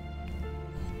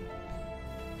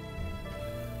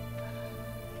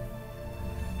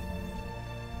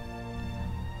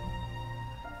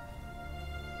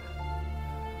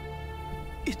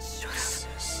 It's just...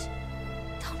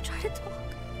 Don't try to talk.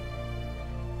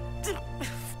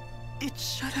 It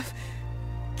should have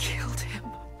killed him.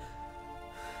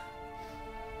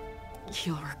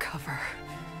 He'll recover.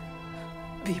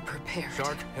 Be prepared.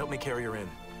 Shark, help me carry her in.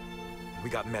 We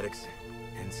got medics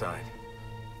inside.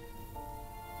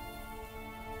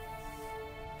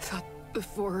 Thought the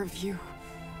four of you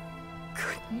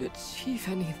couldn't achieve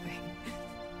anything.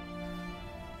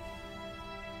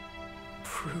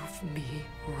 Prove me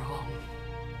wrong.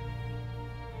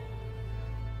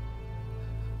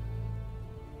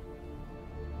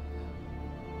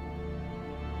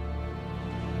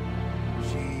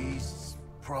 She's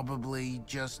probably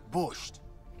just bushed.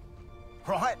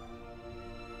 Right?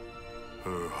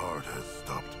 Her heart has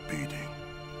stopped beating.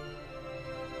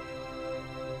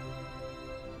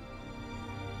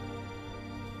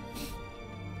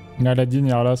 Aladdin,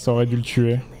 là, ça aurait dû le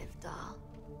tuer.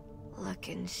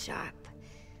 Looking sharp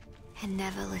and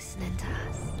never listening to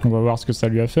us. On va voir ce que ça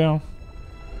lui a fait. Hein.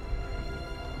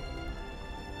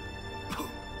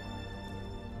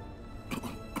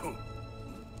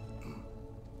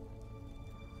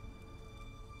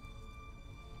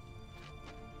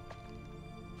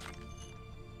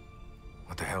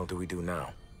 What the hell do we do now?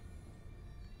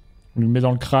 On lui met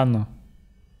dans le crâne.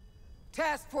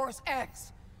 Task Force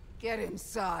X, get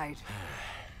inside.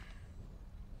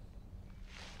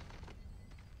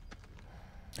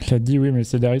 Elle a dit oui, mais le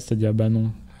scénariste a dit ah bah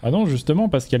non. Ah non, justement,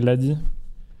 parce qu'elle l'a dit.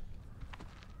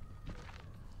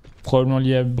 Probablement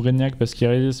lié à Brainiac parce qu'il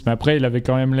résiste. Mais après, il avait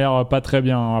quand même l'air pas très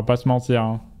bien, on va pas se mentir.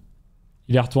 Hein.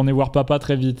 Il est retourné voir papa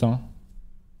très vite. Hein.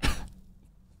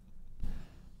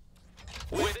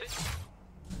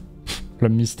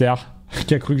 L'homme mystère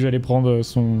qui a cru que j'allais prendre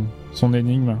son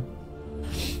énigme.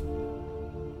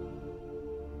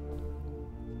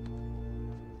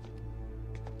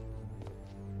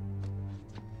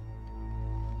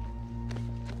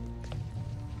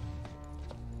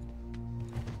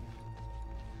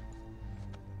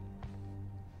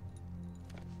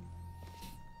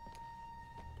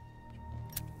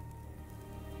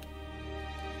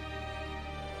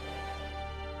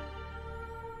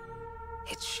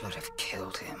 It should have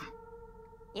killed him.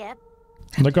 Yep.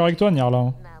 D'accord avec toi,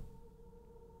 Nirla.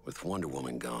 With Wonder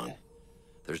Woman gone,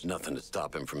 there's nothing to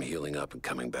stop him from healing up and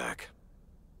coming back.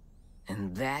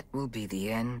 And that will be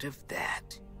the end of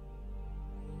that.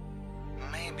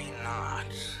 Maybe not.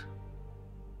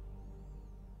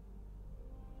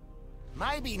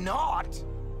 Maybe not.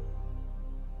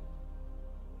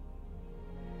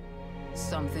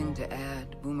 Something to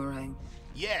add, Boomerang?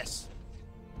 Yes.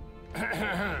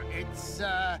 It's,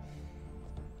 The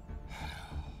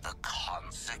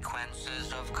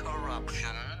consequences of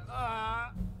corruption?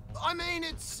 I mean,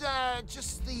 it's,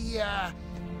 just the,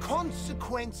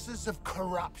 consequences of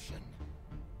corruption.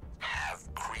 Have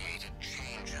created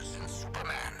changes in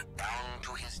Superman down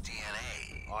to his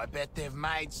DNA. I bet they've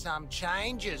made some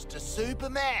changes to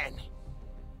Superman.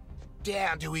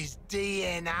 Down to his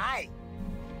DNA.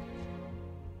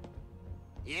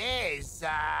 Yeah, his,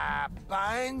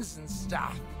 bones and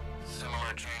stuff.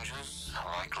 Similar changes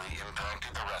likely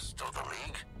impacted the rest of the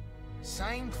League.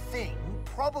 Same thing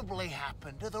probably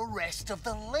happened to the rest of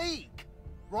the League,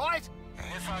 right?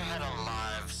 If I had a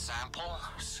live sample,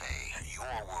 say, your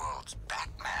world's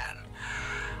Batman.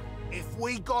 If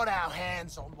we got our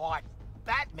hands on, like,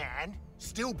 Batman,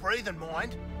 still breathing,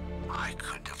 mind, I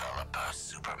could develop a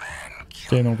Superman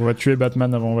Ok, donc on va tuer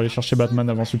Batman avant, on va aller chercher Batman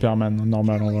avant Superman,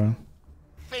 normal en vrai.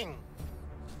 thing.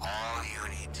 All you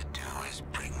need to do is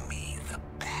bring me the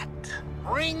bat.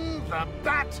 Bring the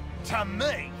bat to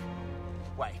me.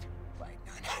 Wait,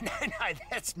 no,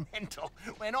 that's mental.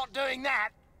 We're not doing that.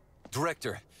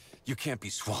 Director, you can't be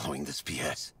swallowing this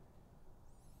BS.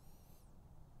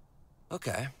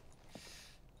 Okay.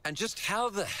 And just how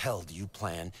the hell do you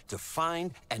plan to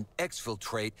find and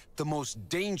exfiltrate the most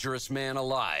dangerous man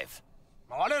alive?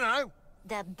 I don't know.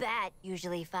 The bat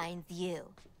usually finds you.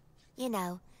 You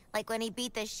know, like when he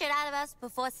beat the shit out of us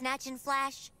before snatching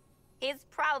Flash. He's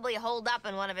probably holed up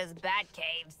in one of his bat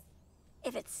caves.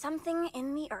 If it's something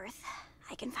in the earth,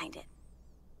 I can find it.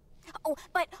 Oh,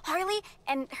 but Harley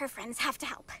and her friends have to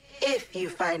help. If you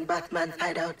find Batman's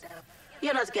hideout,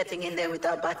 you're not getting in there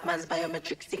without Batman's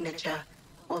biometric signature.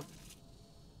 Or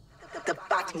the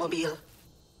Batmobile.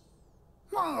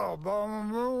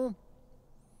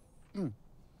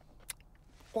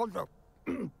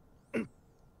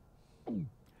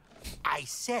 I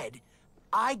said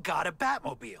I got a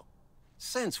Batmobile.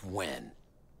 Since when?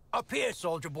 Up here,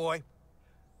 soldier boy.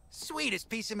 Sweetest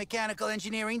piece of mechanical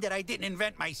engineering that I didn't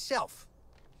invent myself.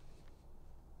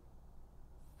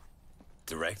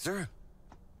 Director?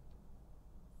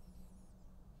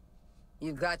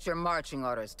 You got your marching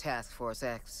orders, Task Force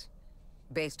X.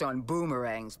 Based on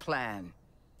Boomerang's plan.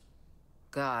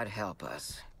 God help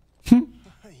us.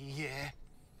 Yeah.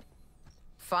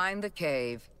 Find the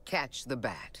cave, catch the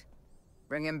bat.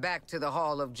 Bring him back to the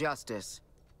Hall of Justice.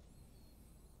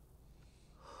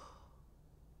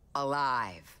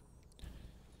 Alive.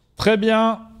 Très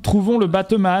bien, trouvons le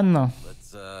Batman.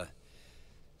 Let's,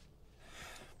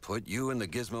 put you and the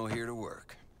gizmo here to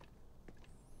work.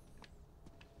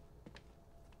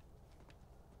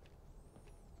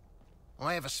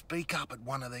 I ever speak up at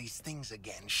one of these things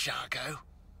again, Sharko?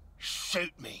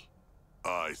 Shoot me.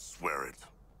 I swear it.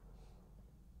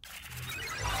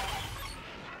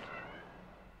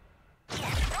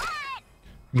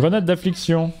 Grenade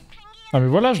d'affliction. Ah mais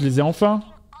voilà, je les ai enfin.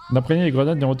 D'imprégner les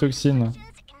grenades neurotoxines.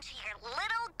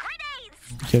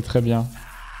 Ok, très bien.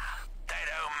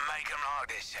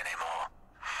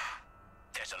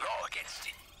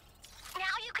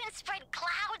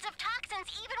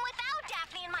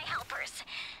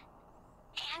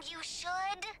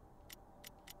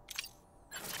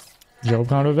 J'ai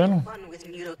repris un level.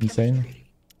 Insane.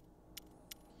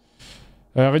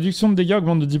 Réduction de dégâts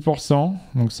augmente de 10%,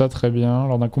 donc ça très bien.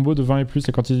 Lors d'un combo de 20 et plus,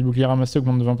 la quantité de bouclier ramassée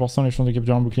augmente de 20%, les chances de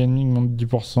capturer un bouclier ennemi augmentent de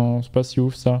 10%, c'est pas si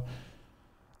ouf ça.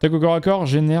 Attaque au corps à corps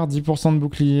génère 10% de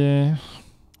bouclier.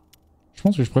 Je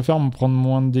pense que je préfère me prendre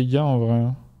moins de dégâts en vrai.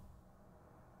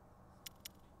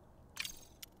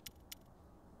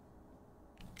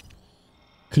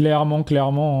 Clairement.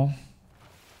 Hein.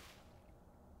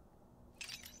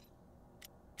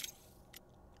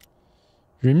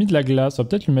 Je lui ai mis de la glace, on va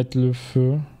peut-être lui mettre le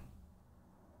feu.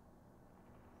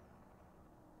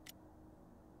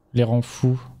 Les rend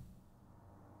fous.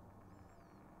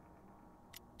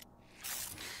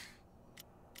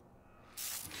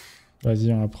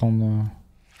 Vas-y, on va prendre...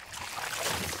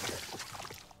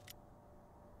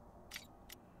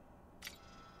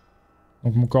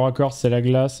 Donc mon corps à corps c'est la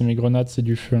glace et mes grenades c'est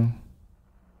du feu.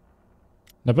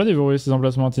 On n'a pas déverrouillé ses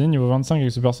emplacements atteignés niveau 25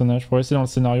 avec ce personnage. Pour rester dans le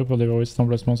scénario pour déverrouiller ses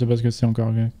emplacements, c'est pas ce que c'est encore.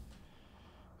 Okay.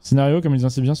 Scénario, comme ils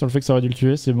insistent bien sur le fait que ça aurait dû le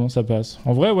tuer, c'est bon, ça passe.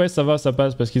 En vrai, ouais, ça va, ça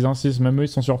passe, parce qu'ils insistent, même eux ils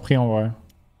sont surpris en vrai.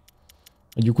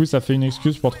 Et du coup, ça fait une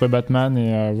excuse pour trouver Batman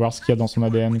et voir ce qu'il y a dans son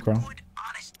ADN, quoi.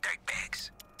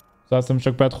 Ça me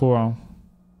choque pas trop, hein.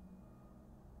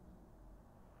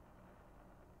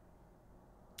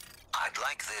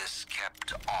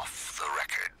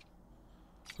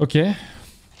 Ok.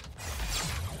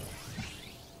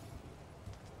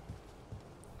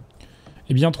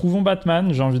 Eh bien, trouvons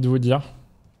Batman, j'ai envie de vous dire.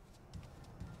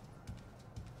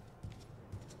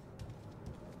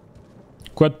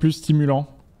 Quoi de plus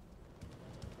stimulant?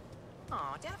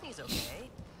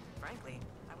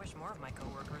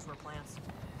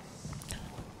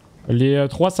 Les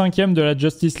 3/5 de la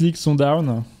Justice League sont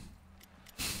down.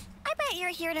 I bet you're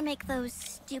here to make those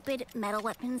stupid metal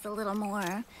weapons a little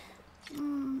more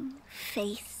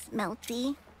face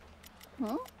melty.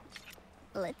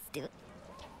 Let's do it.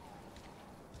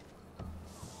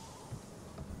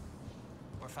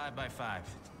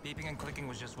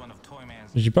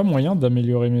 J'ai pas moyen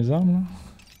d'améliorer mes armes là.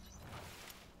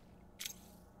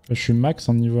 Je suis max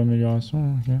en niveau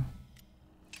amélioration. Okay.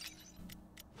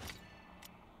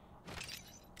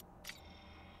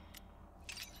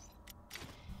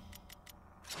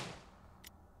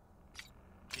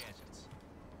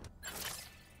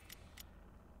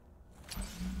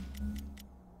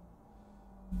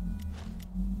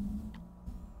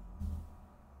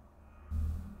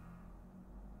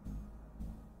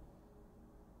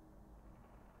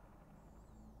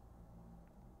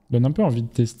 Donne un peu envie de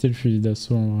tester le fusil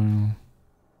d'assaut en vrai.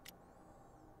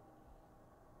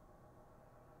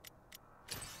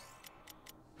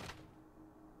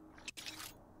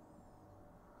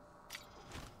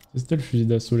 Tester le fusil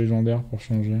d'assaut légendaire pour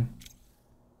changer.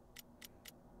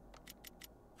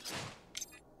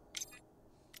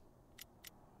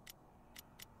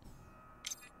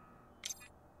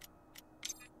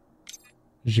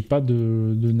 J'ai pas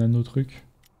de nano truc.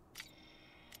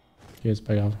 Ok, c'est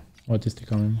pas grave. On va tester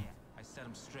quand même.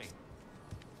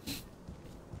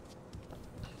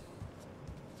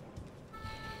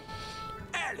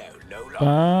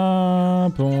 Ah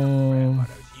bon.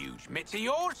 Je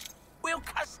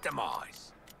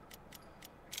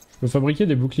peux fabriquer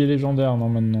des boucliers légendaires non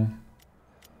maintenant.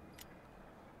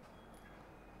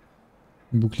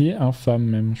 Bouclier infâme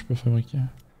même, je peux fabriquer.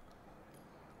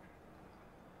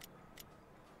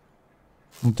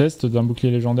 On teste d'un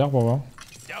bouclier légendaire pour voir.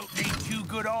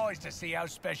 good eyes to see how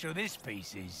special this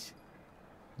piece is.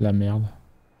 La merde.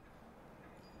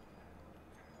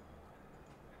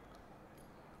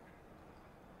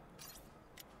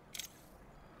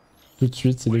 Tout de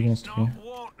suite, c'est déconstruit.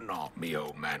 Not me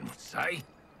old man would say.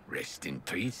 Rest in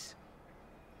peace.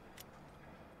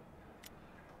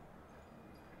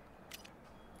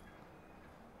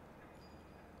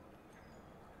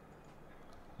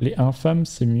 Les infâmes,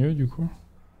 c'est mieux du coup.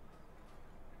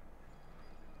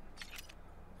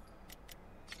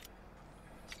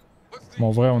 Bon,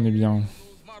 en vrai, on est bien.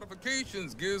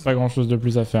 Pas grand chose de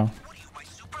plus à faire.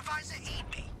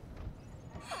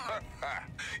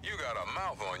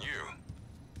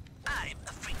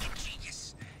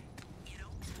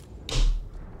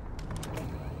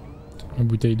 Une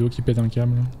bouteille d'eau qui pète un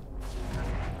câble.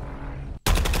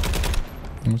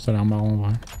 Oh, ça a l'air marrant en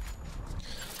vrai.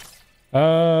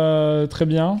 Très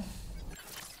bien.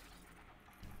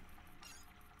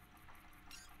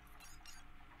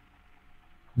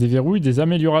 Des verrouilles, des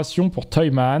améliorations pour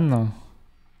Toyman.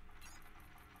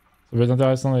 Ça va être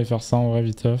intéressant d'aller faire ça en vrai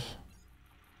viteuf.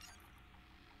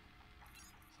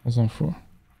 On s'en fout.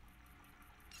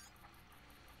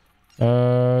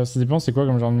 Ça dépend c'est quoi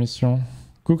comme genre de mission.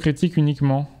 Coup critique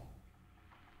uniquement.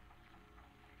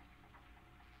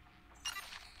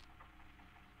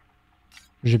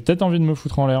 J'ai peut-être envie de me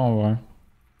foutre en l'air en vrai.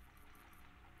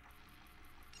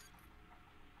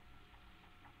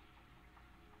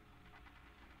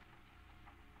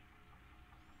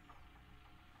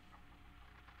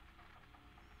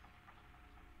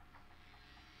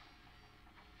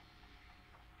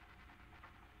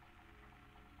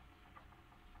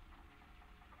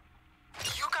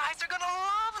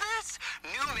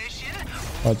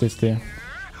 On va tester.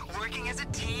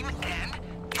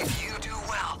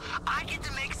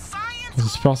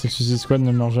 J'espère c'est que Suicide Squad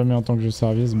ne meurt jamais en tant que jeu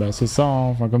service. Bah c'est ça, hein.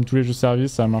 Enfin comme tous les jeux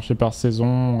service, ça a marché par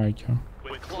saison avec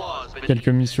quelques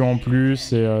missions en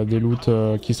plus et des loots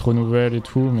qui se renouvellent et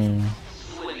tout, mais...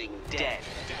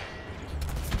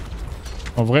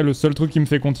 En vrai le seul truc qui me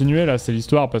fait continuer là c'est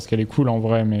l'histoire parce qu'elle est cool en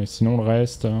vrai, mais sinon le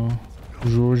reste,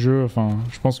 jouer au jeu, enfin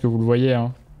je pense que vous le voyez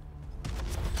hein.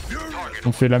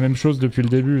 On fait la même chose depuis le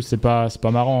début, c'est pas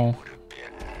marrant. Hein.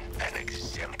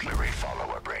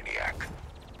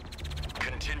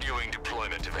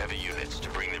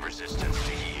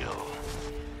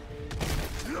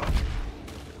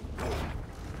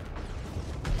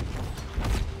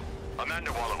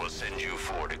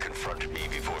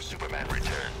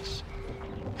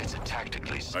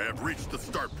 I have reached the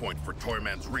start point for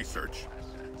Toyman's research.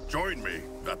 Join me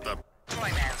at the...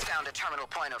 Toyman's found a terminal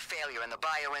point of failure in the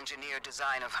bioengineered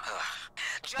design of...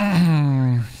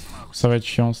 Ça va être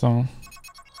chiant ça. Hein.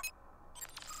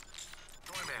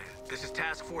 Toyman, this is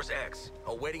Task Force X,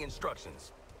 awaiting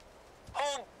instructions.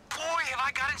 Oh boy, have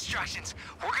I got instructions.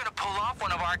 We're gonna pull off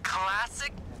one of our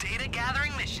classic data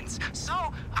gathering missions, so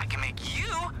I can make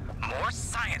you more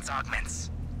science augments.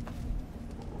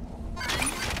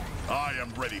 I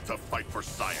am ready to fight for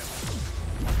science.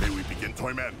 May we begin,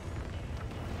 Toyman?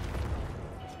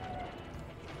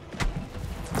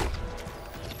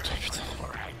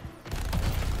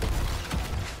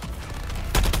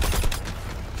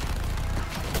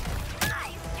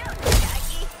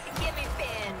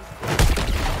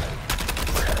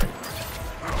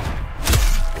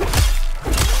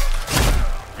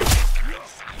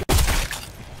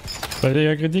 Pas des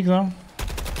dégâts critiques ça?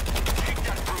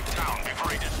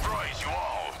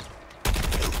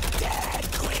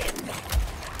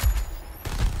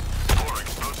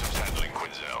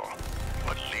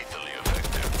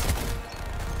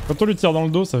 Quand on lui tire dans le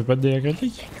dos, ça fait pas de dégâts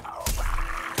critiques?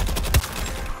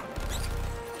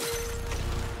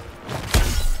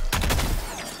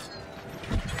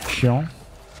 Chiant.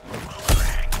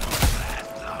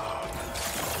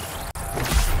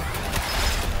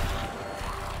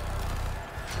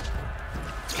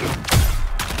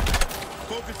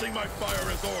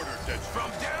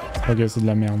 Ok, c'est de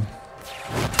la merde.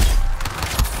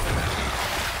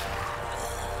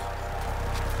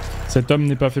 Cet homme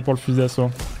n'est pas fait pour le fusil d'assaut.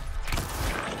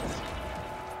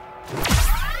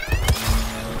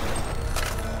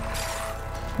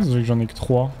 C'est vrai que j'en ai que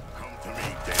 3.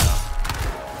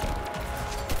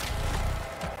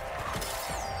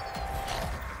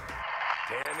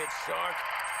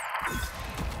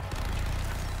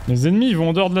 Les ennemis ils vont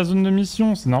en dehors de la zone de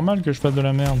mission, c'est normal que je fasse de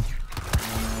la merde.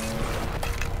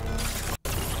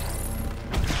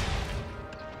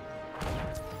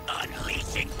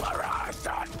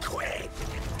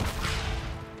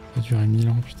 Ça a duré 1000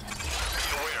 ans, putain.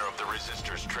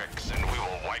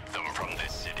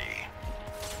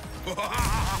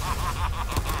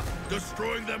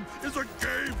 Destroying them is a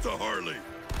game to Harley.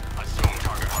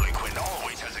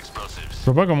 Je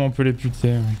vois pas comment on peut les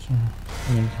puter.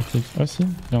 Ah si,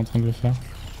 il est en train de le faire.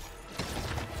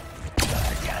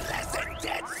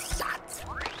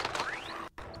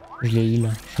 Je l'ai heal,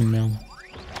 je suis une merde.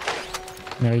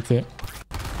 Mérité.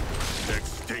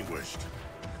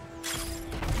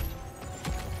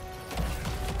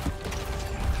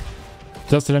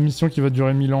 Putain, c'est la mission qui va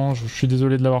durer 1000 ans, je suis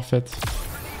désolé de l'avoir faite.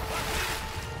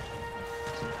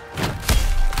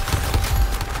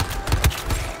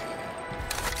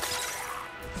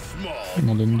 Il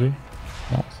m'en donne 2.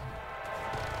 Non.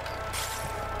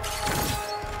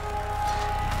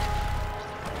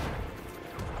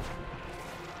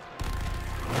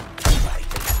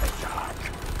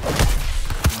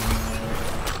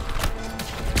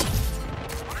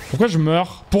 Pourquoi je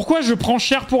meurs? Pourquoi je prends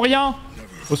cher pour rien?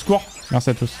 Au secours.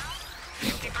 Merci à tous.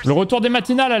 Le retour des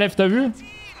matinales, Aleph, t'as vu?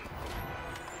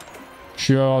 Je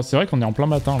suis, c'est vrai qu'on est en plein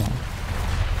matin là.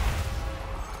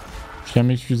 Je tiens à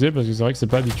m'excuser parce que c'est vrai que c'est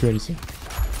pas habituel ici.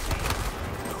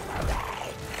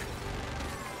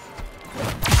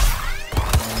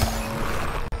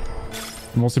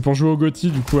 Bon, c'est pour jouer au Gotti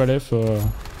du coup, Aleph.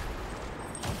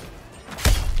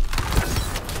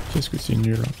 Qu'est-ce que c'est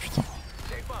nul, putain.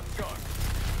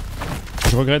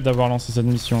 Je regrette d'avoir lancé cette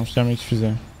mission, je tiens à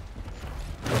m'excuser.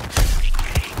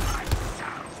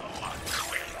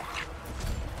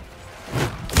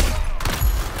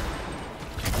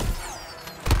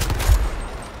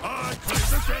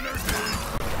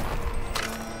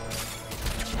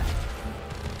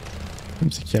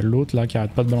 C'est qu'il y a l'autre là qui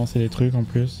arrête pas de balancer des trucs en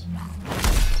plus.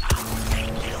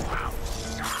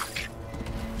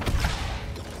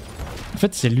 En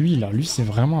fait c'est lui là, lui c'est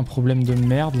vraiment un problème de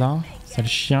merde là, sale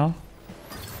chien.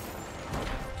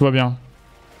 Tout va bien.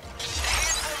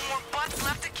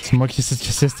 C'est moi qui essaie de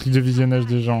casser ce truc de visionnage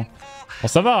des gens. Bon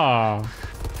ça va.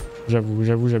 J'avoue,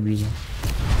 j'abuse.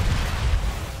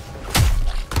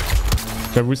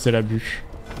 J'avoue c'est l'abus.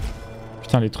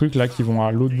 Putain les trucs là qui vont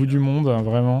à l'autre bout du monde,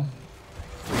 vraiment.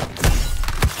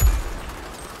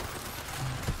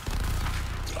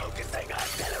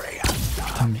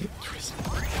 Putain mais...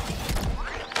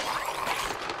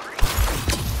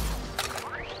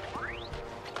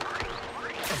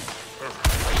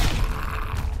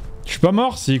 Je suis pas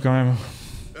mort si quand même.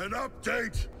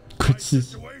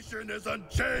 Gotti.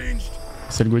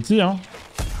 C'est le Gotti hein.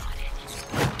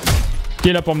 Qui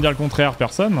est là pour me dire le contraire?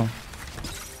 Personne.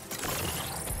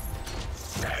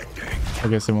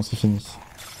 Ok c'est bon c'est fini.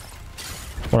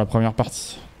 Pour la première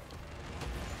partie.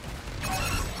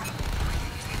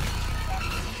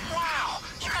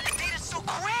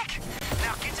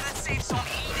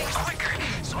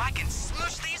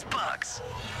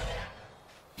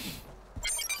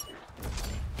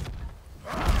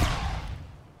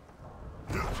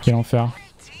 Quel enfer.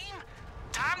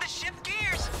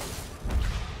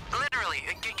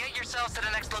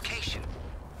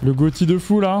 Le Gotti de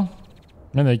fou là.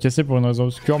 Man avait cassé pour une raison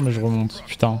obscure mais je remonte.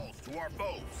 Putain.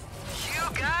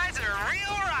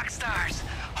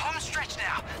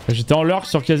 J'étais en lurk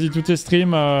sur quasi tous tes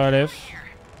streams Aleph.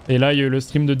 Et là il y a eu le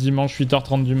stream de dimanche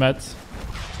 8h30 du mat.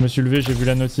 Je me suis levé, j'ai vu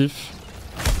la notif.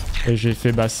 Et j'ai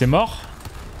fait bah c'est mort.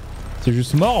 C'est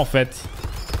juste mort en fait.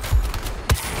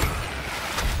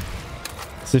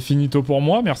 C'est finito pour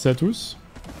moi, merci à tous.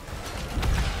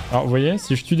 Alors vous voyez,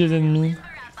 si je tue des ennemis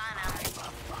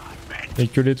et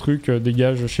que les trucs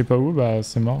dégagent je sais pas où, bah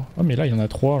c'est mort. Oh mais là il y en a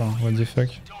 3 là, what the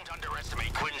fuck.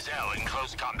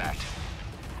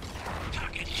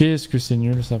 Qu'est-ce que c'est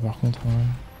nul ça par contre. Ouais.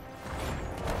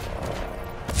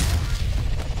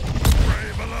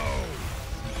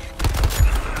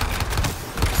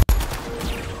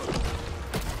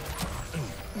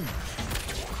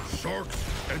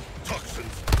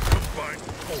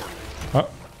 Ah,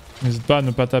 n'hésite pas à ne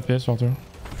pas taper surtout.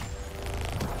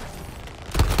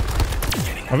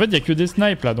 En fait, il n'y a que des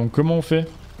snipes là, donc comment on fait?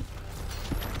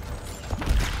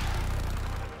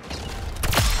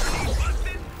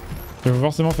 Il faut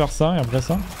forcément faire ça et après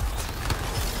ça.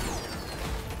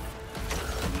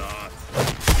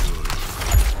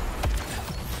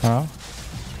 Voilà.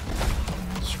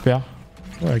 Super.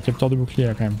 Ouais, le capteur de bouclier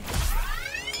là quand même.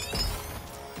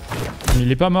 Mais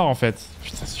il est pas mort en fait.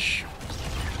 Putain, c'est chiant.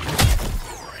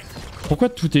 Pourquoi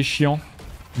tout est chiant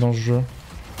dans ce jeu?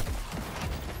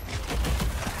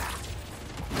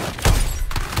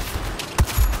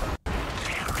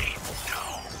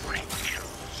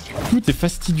 Tout est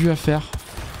fastidieux à faire.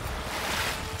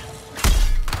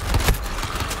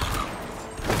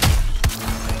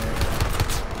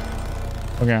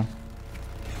 Ok.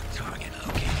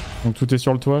 Donc tout est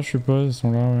sur le toit, je suppose. Ils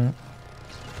sont là, ouais.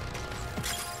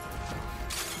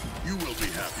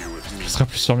 Je serai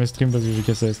plus sur mes streams parce que j'ai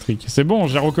cassé la streak. C'est bon,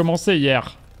 j'ai recommencé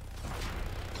hier.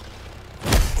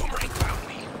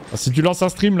 Si tu lances un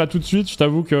stream là tout de suite, je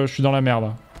t'avoue que je suis dans la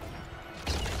merde.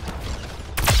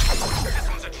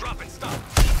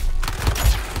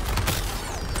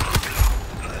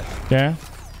 Ok.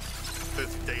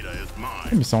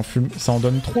 Mais ça en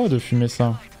donne 3 de fumer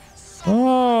ça.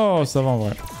 Oh, ça va en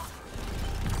vrai.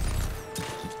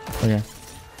 Ok.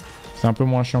 C'est un peu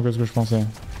moins chiant que ce que je pensais.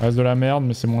 Ça reste de la merde,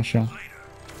 mais c'est moins chiant.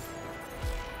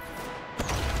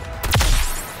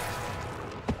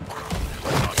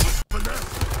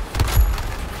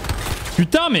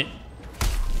 Putain, mais...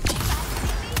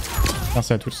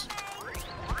 Merci à tous.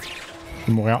 Je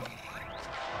vais mourir.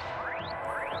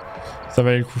 Ça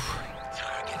valait le coup.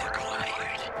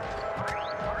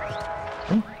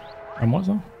 Oh, à moi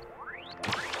ça.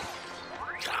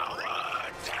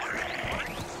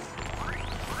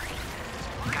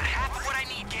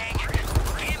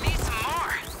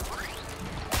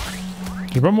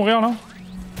 Je vais pas mourir là?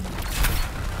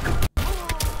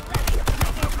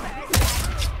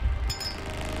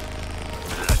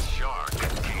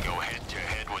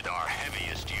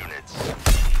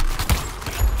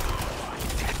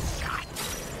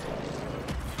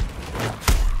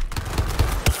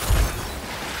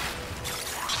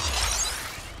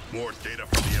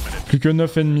 Plus que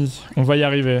 9 ennemis. On va y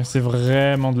arriver. C'est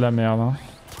vraiment de la merde. Hein.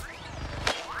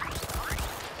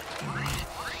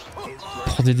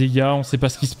 Pour des dégâts, on sait pas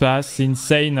ce qui se passe. C'est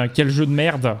insane. Quel jeu de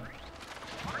merde.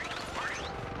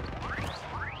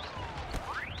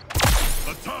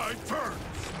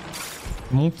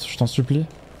 Monte, je t'en supplie.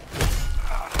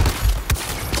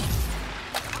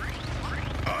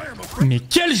 Mais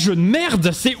quel jeu de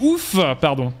merde. C'est ouf.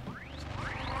 Pardon.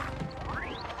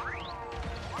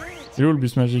 C'est où le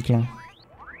bus magique là?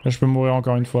 Là je peux mourir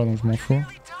encore une fois donc je m'en fous.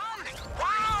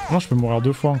 Non, je peux mourir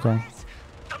 2 fois encore.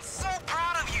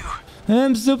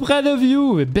 I'm so proud of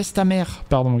you! Et baisse ta mère!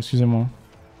 Pardon, excusez-moi.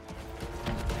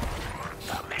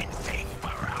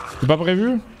 C'est pas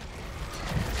prévu?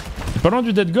 C'est pas loin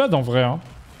du Dead God en vrai hein.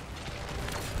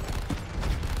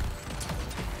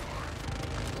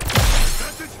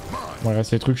 Bon, il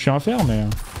reste des trucs chiants à faire mais...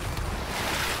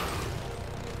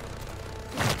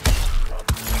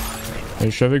 Et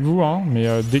je suis avec vous, hein,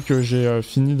 mais dès que j'ai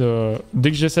fini de...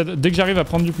 Dès que j'arrive à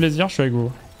prendre du plaisir, je suis avec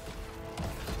vous.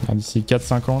 D'ici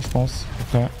 4-5 ans, je pense,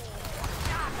 après.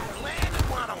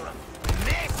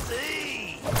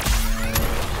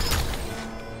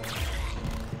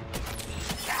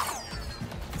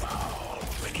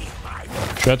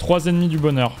 Je suis à 3 ennemis du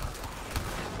bonheur.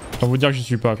 Autant vous dire que j'y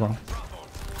suis pas, quoi.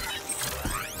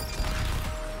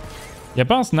 Y'a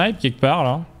pas un snipe quelque part,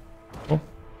 là? Oh.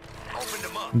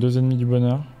 2 ennemis du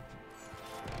bonheur.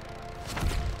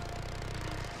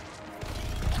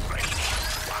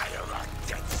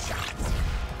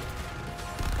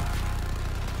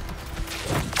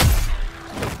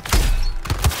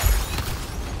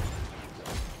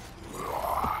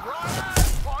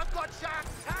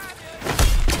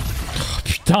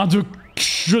 Putain de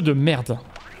jeu de merde.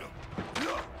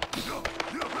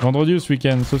 Vendredi ou ce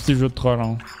week-end, sauf si le jeu de troll.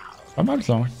 Hein. Pas mal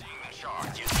ça.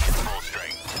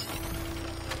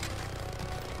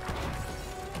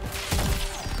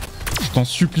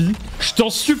 Je t'en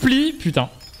supplie, putain.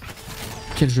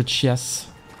 Quel jeu de chiasse.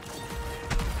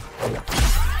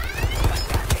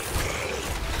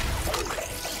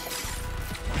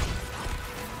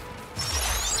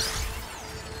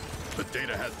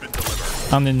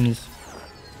 Un ennemi.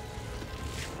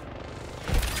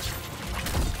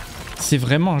 C'est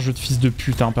vraiment un jeu de fils de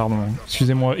pute, hein, pardon.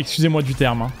 Excusez-moi du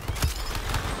terme. Hein.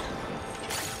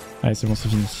 Allez, c'est bon, c'est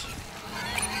fini.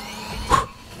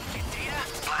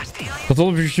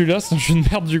 Attends, depuis que je suis là, c'est un jeu de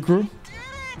merde du coup.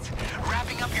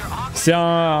 C'est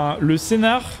un... Le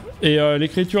scénar et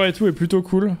l'écriture et tout est plutôt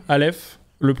cool, Aleph.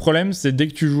 Le problème, c'est dès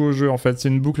que tu joues au jeu, en fait. C'est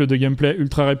une boucle de gameplay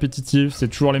ultra répétitive, c'est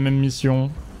toujours les mêmes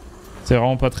missions. C'est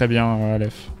vraiment pas très bien,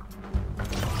 Aleph.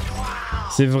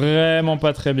 C'est vraiment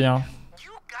pas très bien.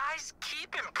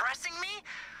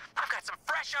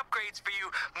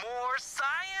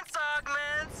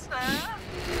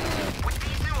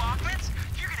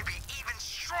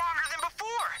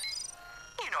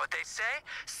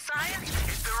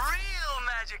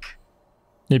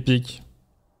 Épique.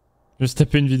 Je vais se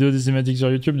taper une vidéo des cinématiques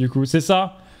sur YouTube du coup, c'est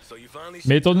ça.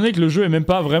 Mais étant donné que le jeu est même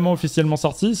pas vraiment officiellement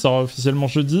sorti, il sort officiellement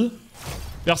jeudi.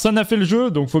 Personne n'a fait le jeu,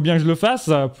 donc faut bien que je le fasse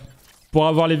pour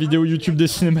avoir les vidéos YouTube des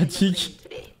cinématiques.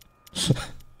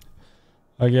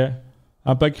 Ok.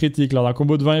 Impact critique, lors d'un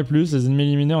combo de 20 et plus, les ennemis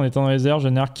éliminés en étant dans les airs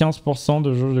génèrent 15%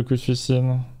 de jauge de coups de suicide.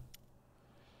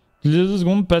 Les 2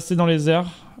 secondes passées dans les airs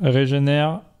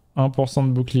régénèrent 1%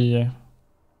 de bouclier.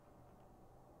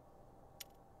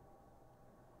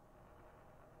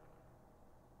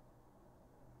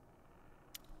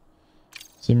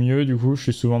 C'est mieux du coup, je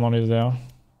suis souvent dans les airs.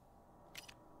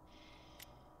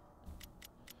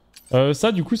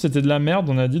 Ça du coup c'était de la merde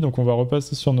on a dit, donc on va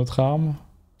repasser sur notre arme.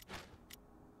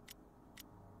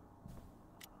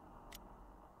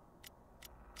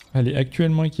 Elle est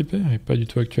actuellement équipée? Elle est pas du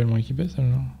tout actuellement équipée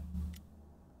celle-là.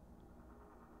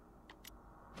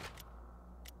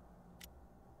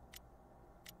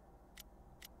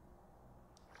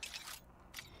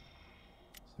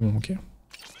 C'est bon, ok.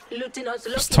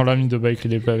 Ce temps-là, mine de bas écrit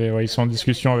des pavés. Ouais, ils sont en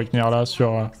discussion avec Nirla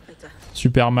sur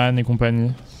Superman et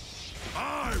compagnie.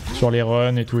 Sur les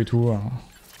runs et tout et tout.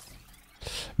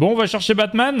 Bon, on va chercher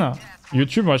Batman.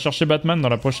 YouTube, on va chercher Batman dans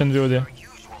la prochaine VOD.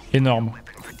 Énorme.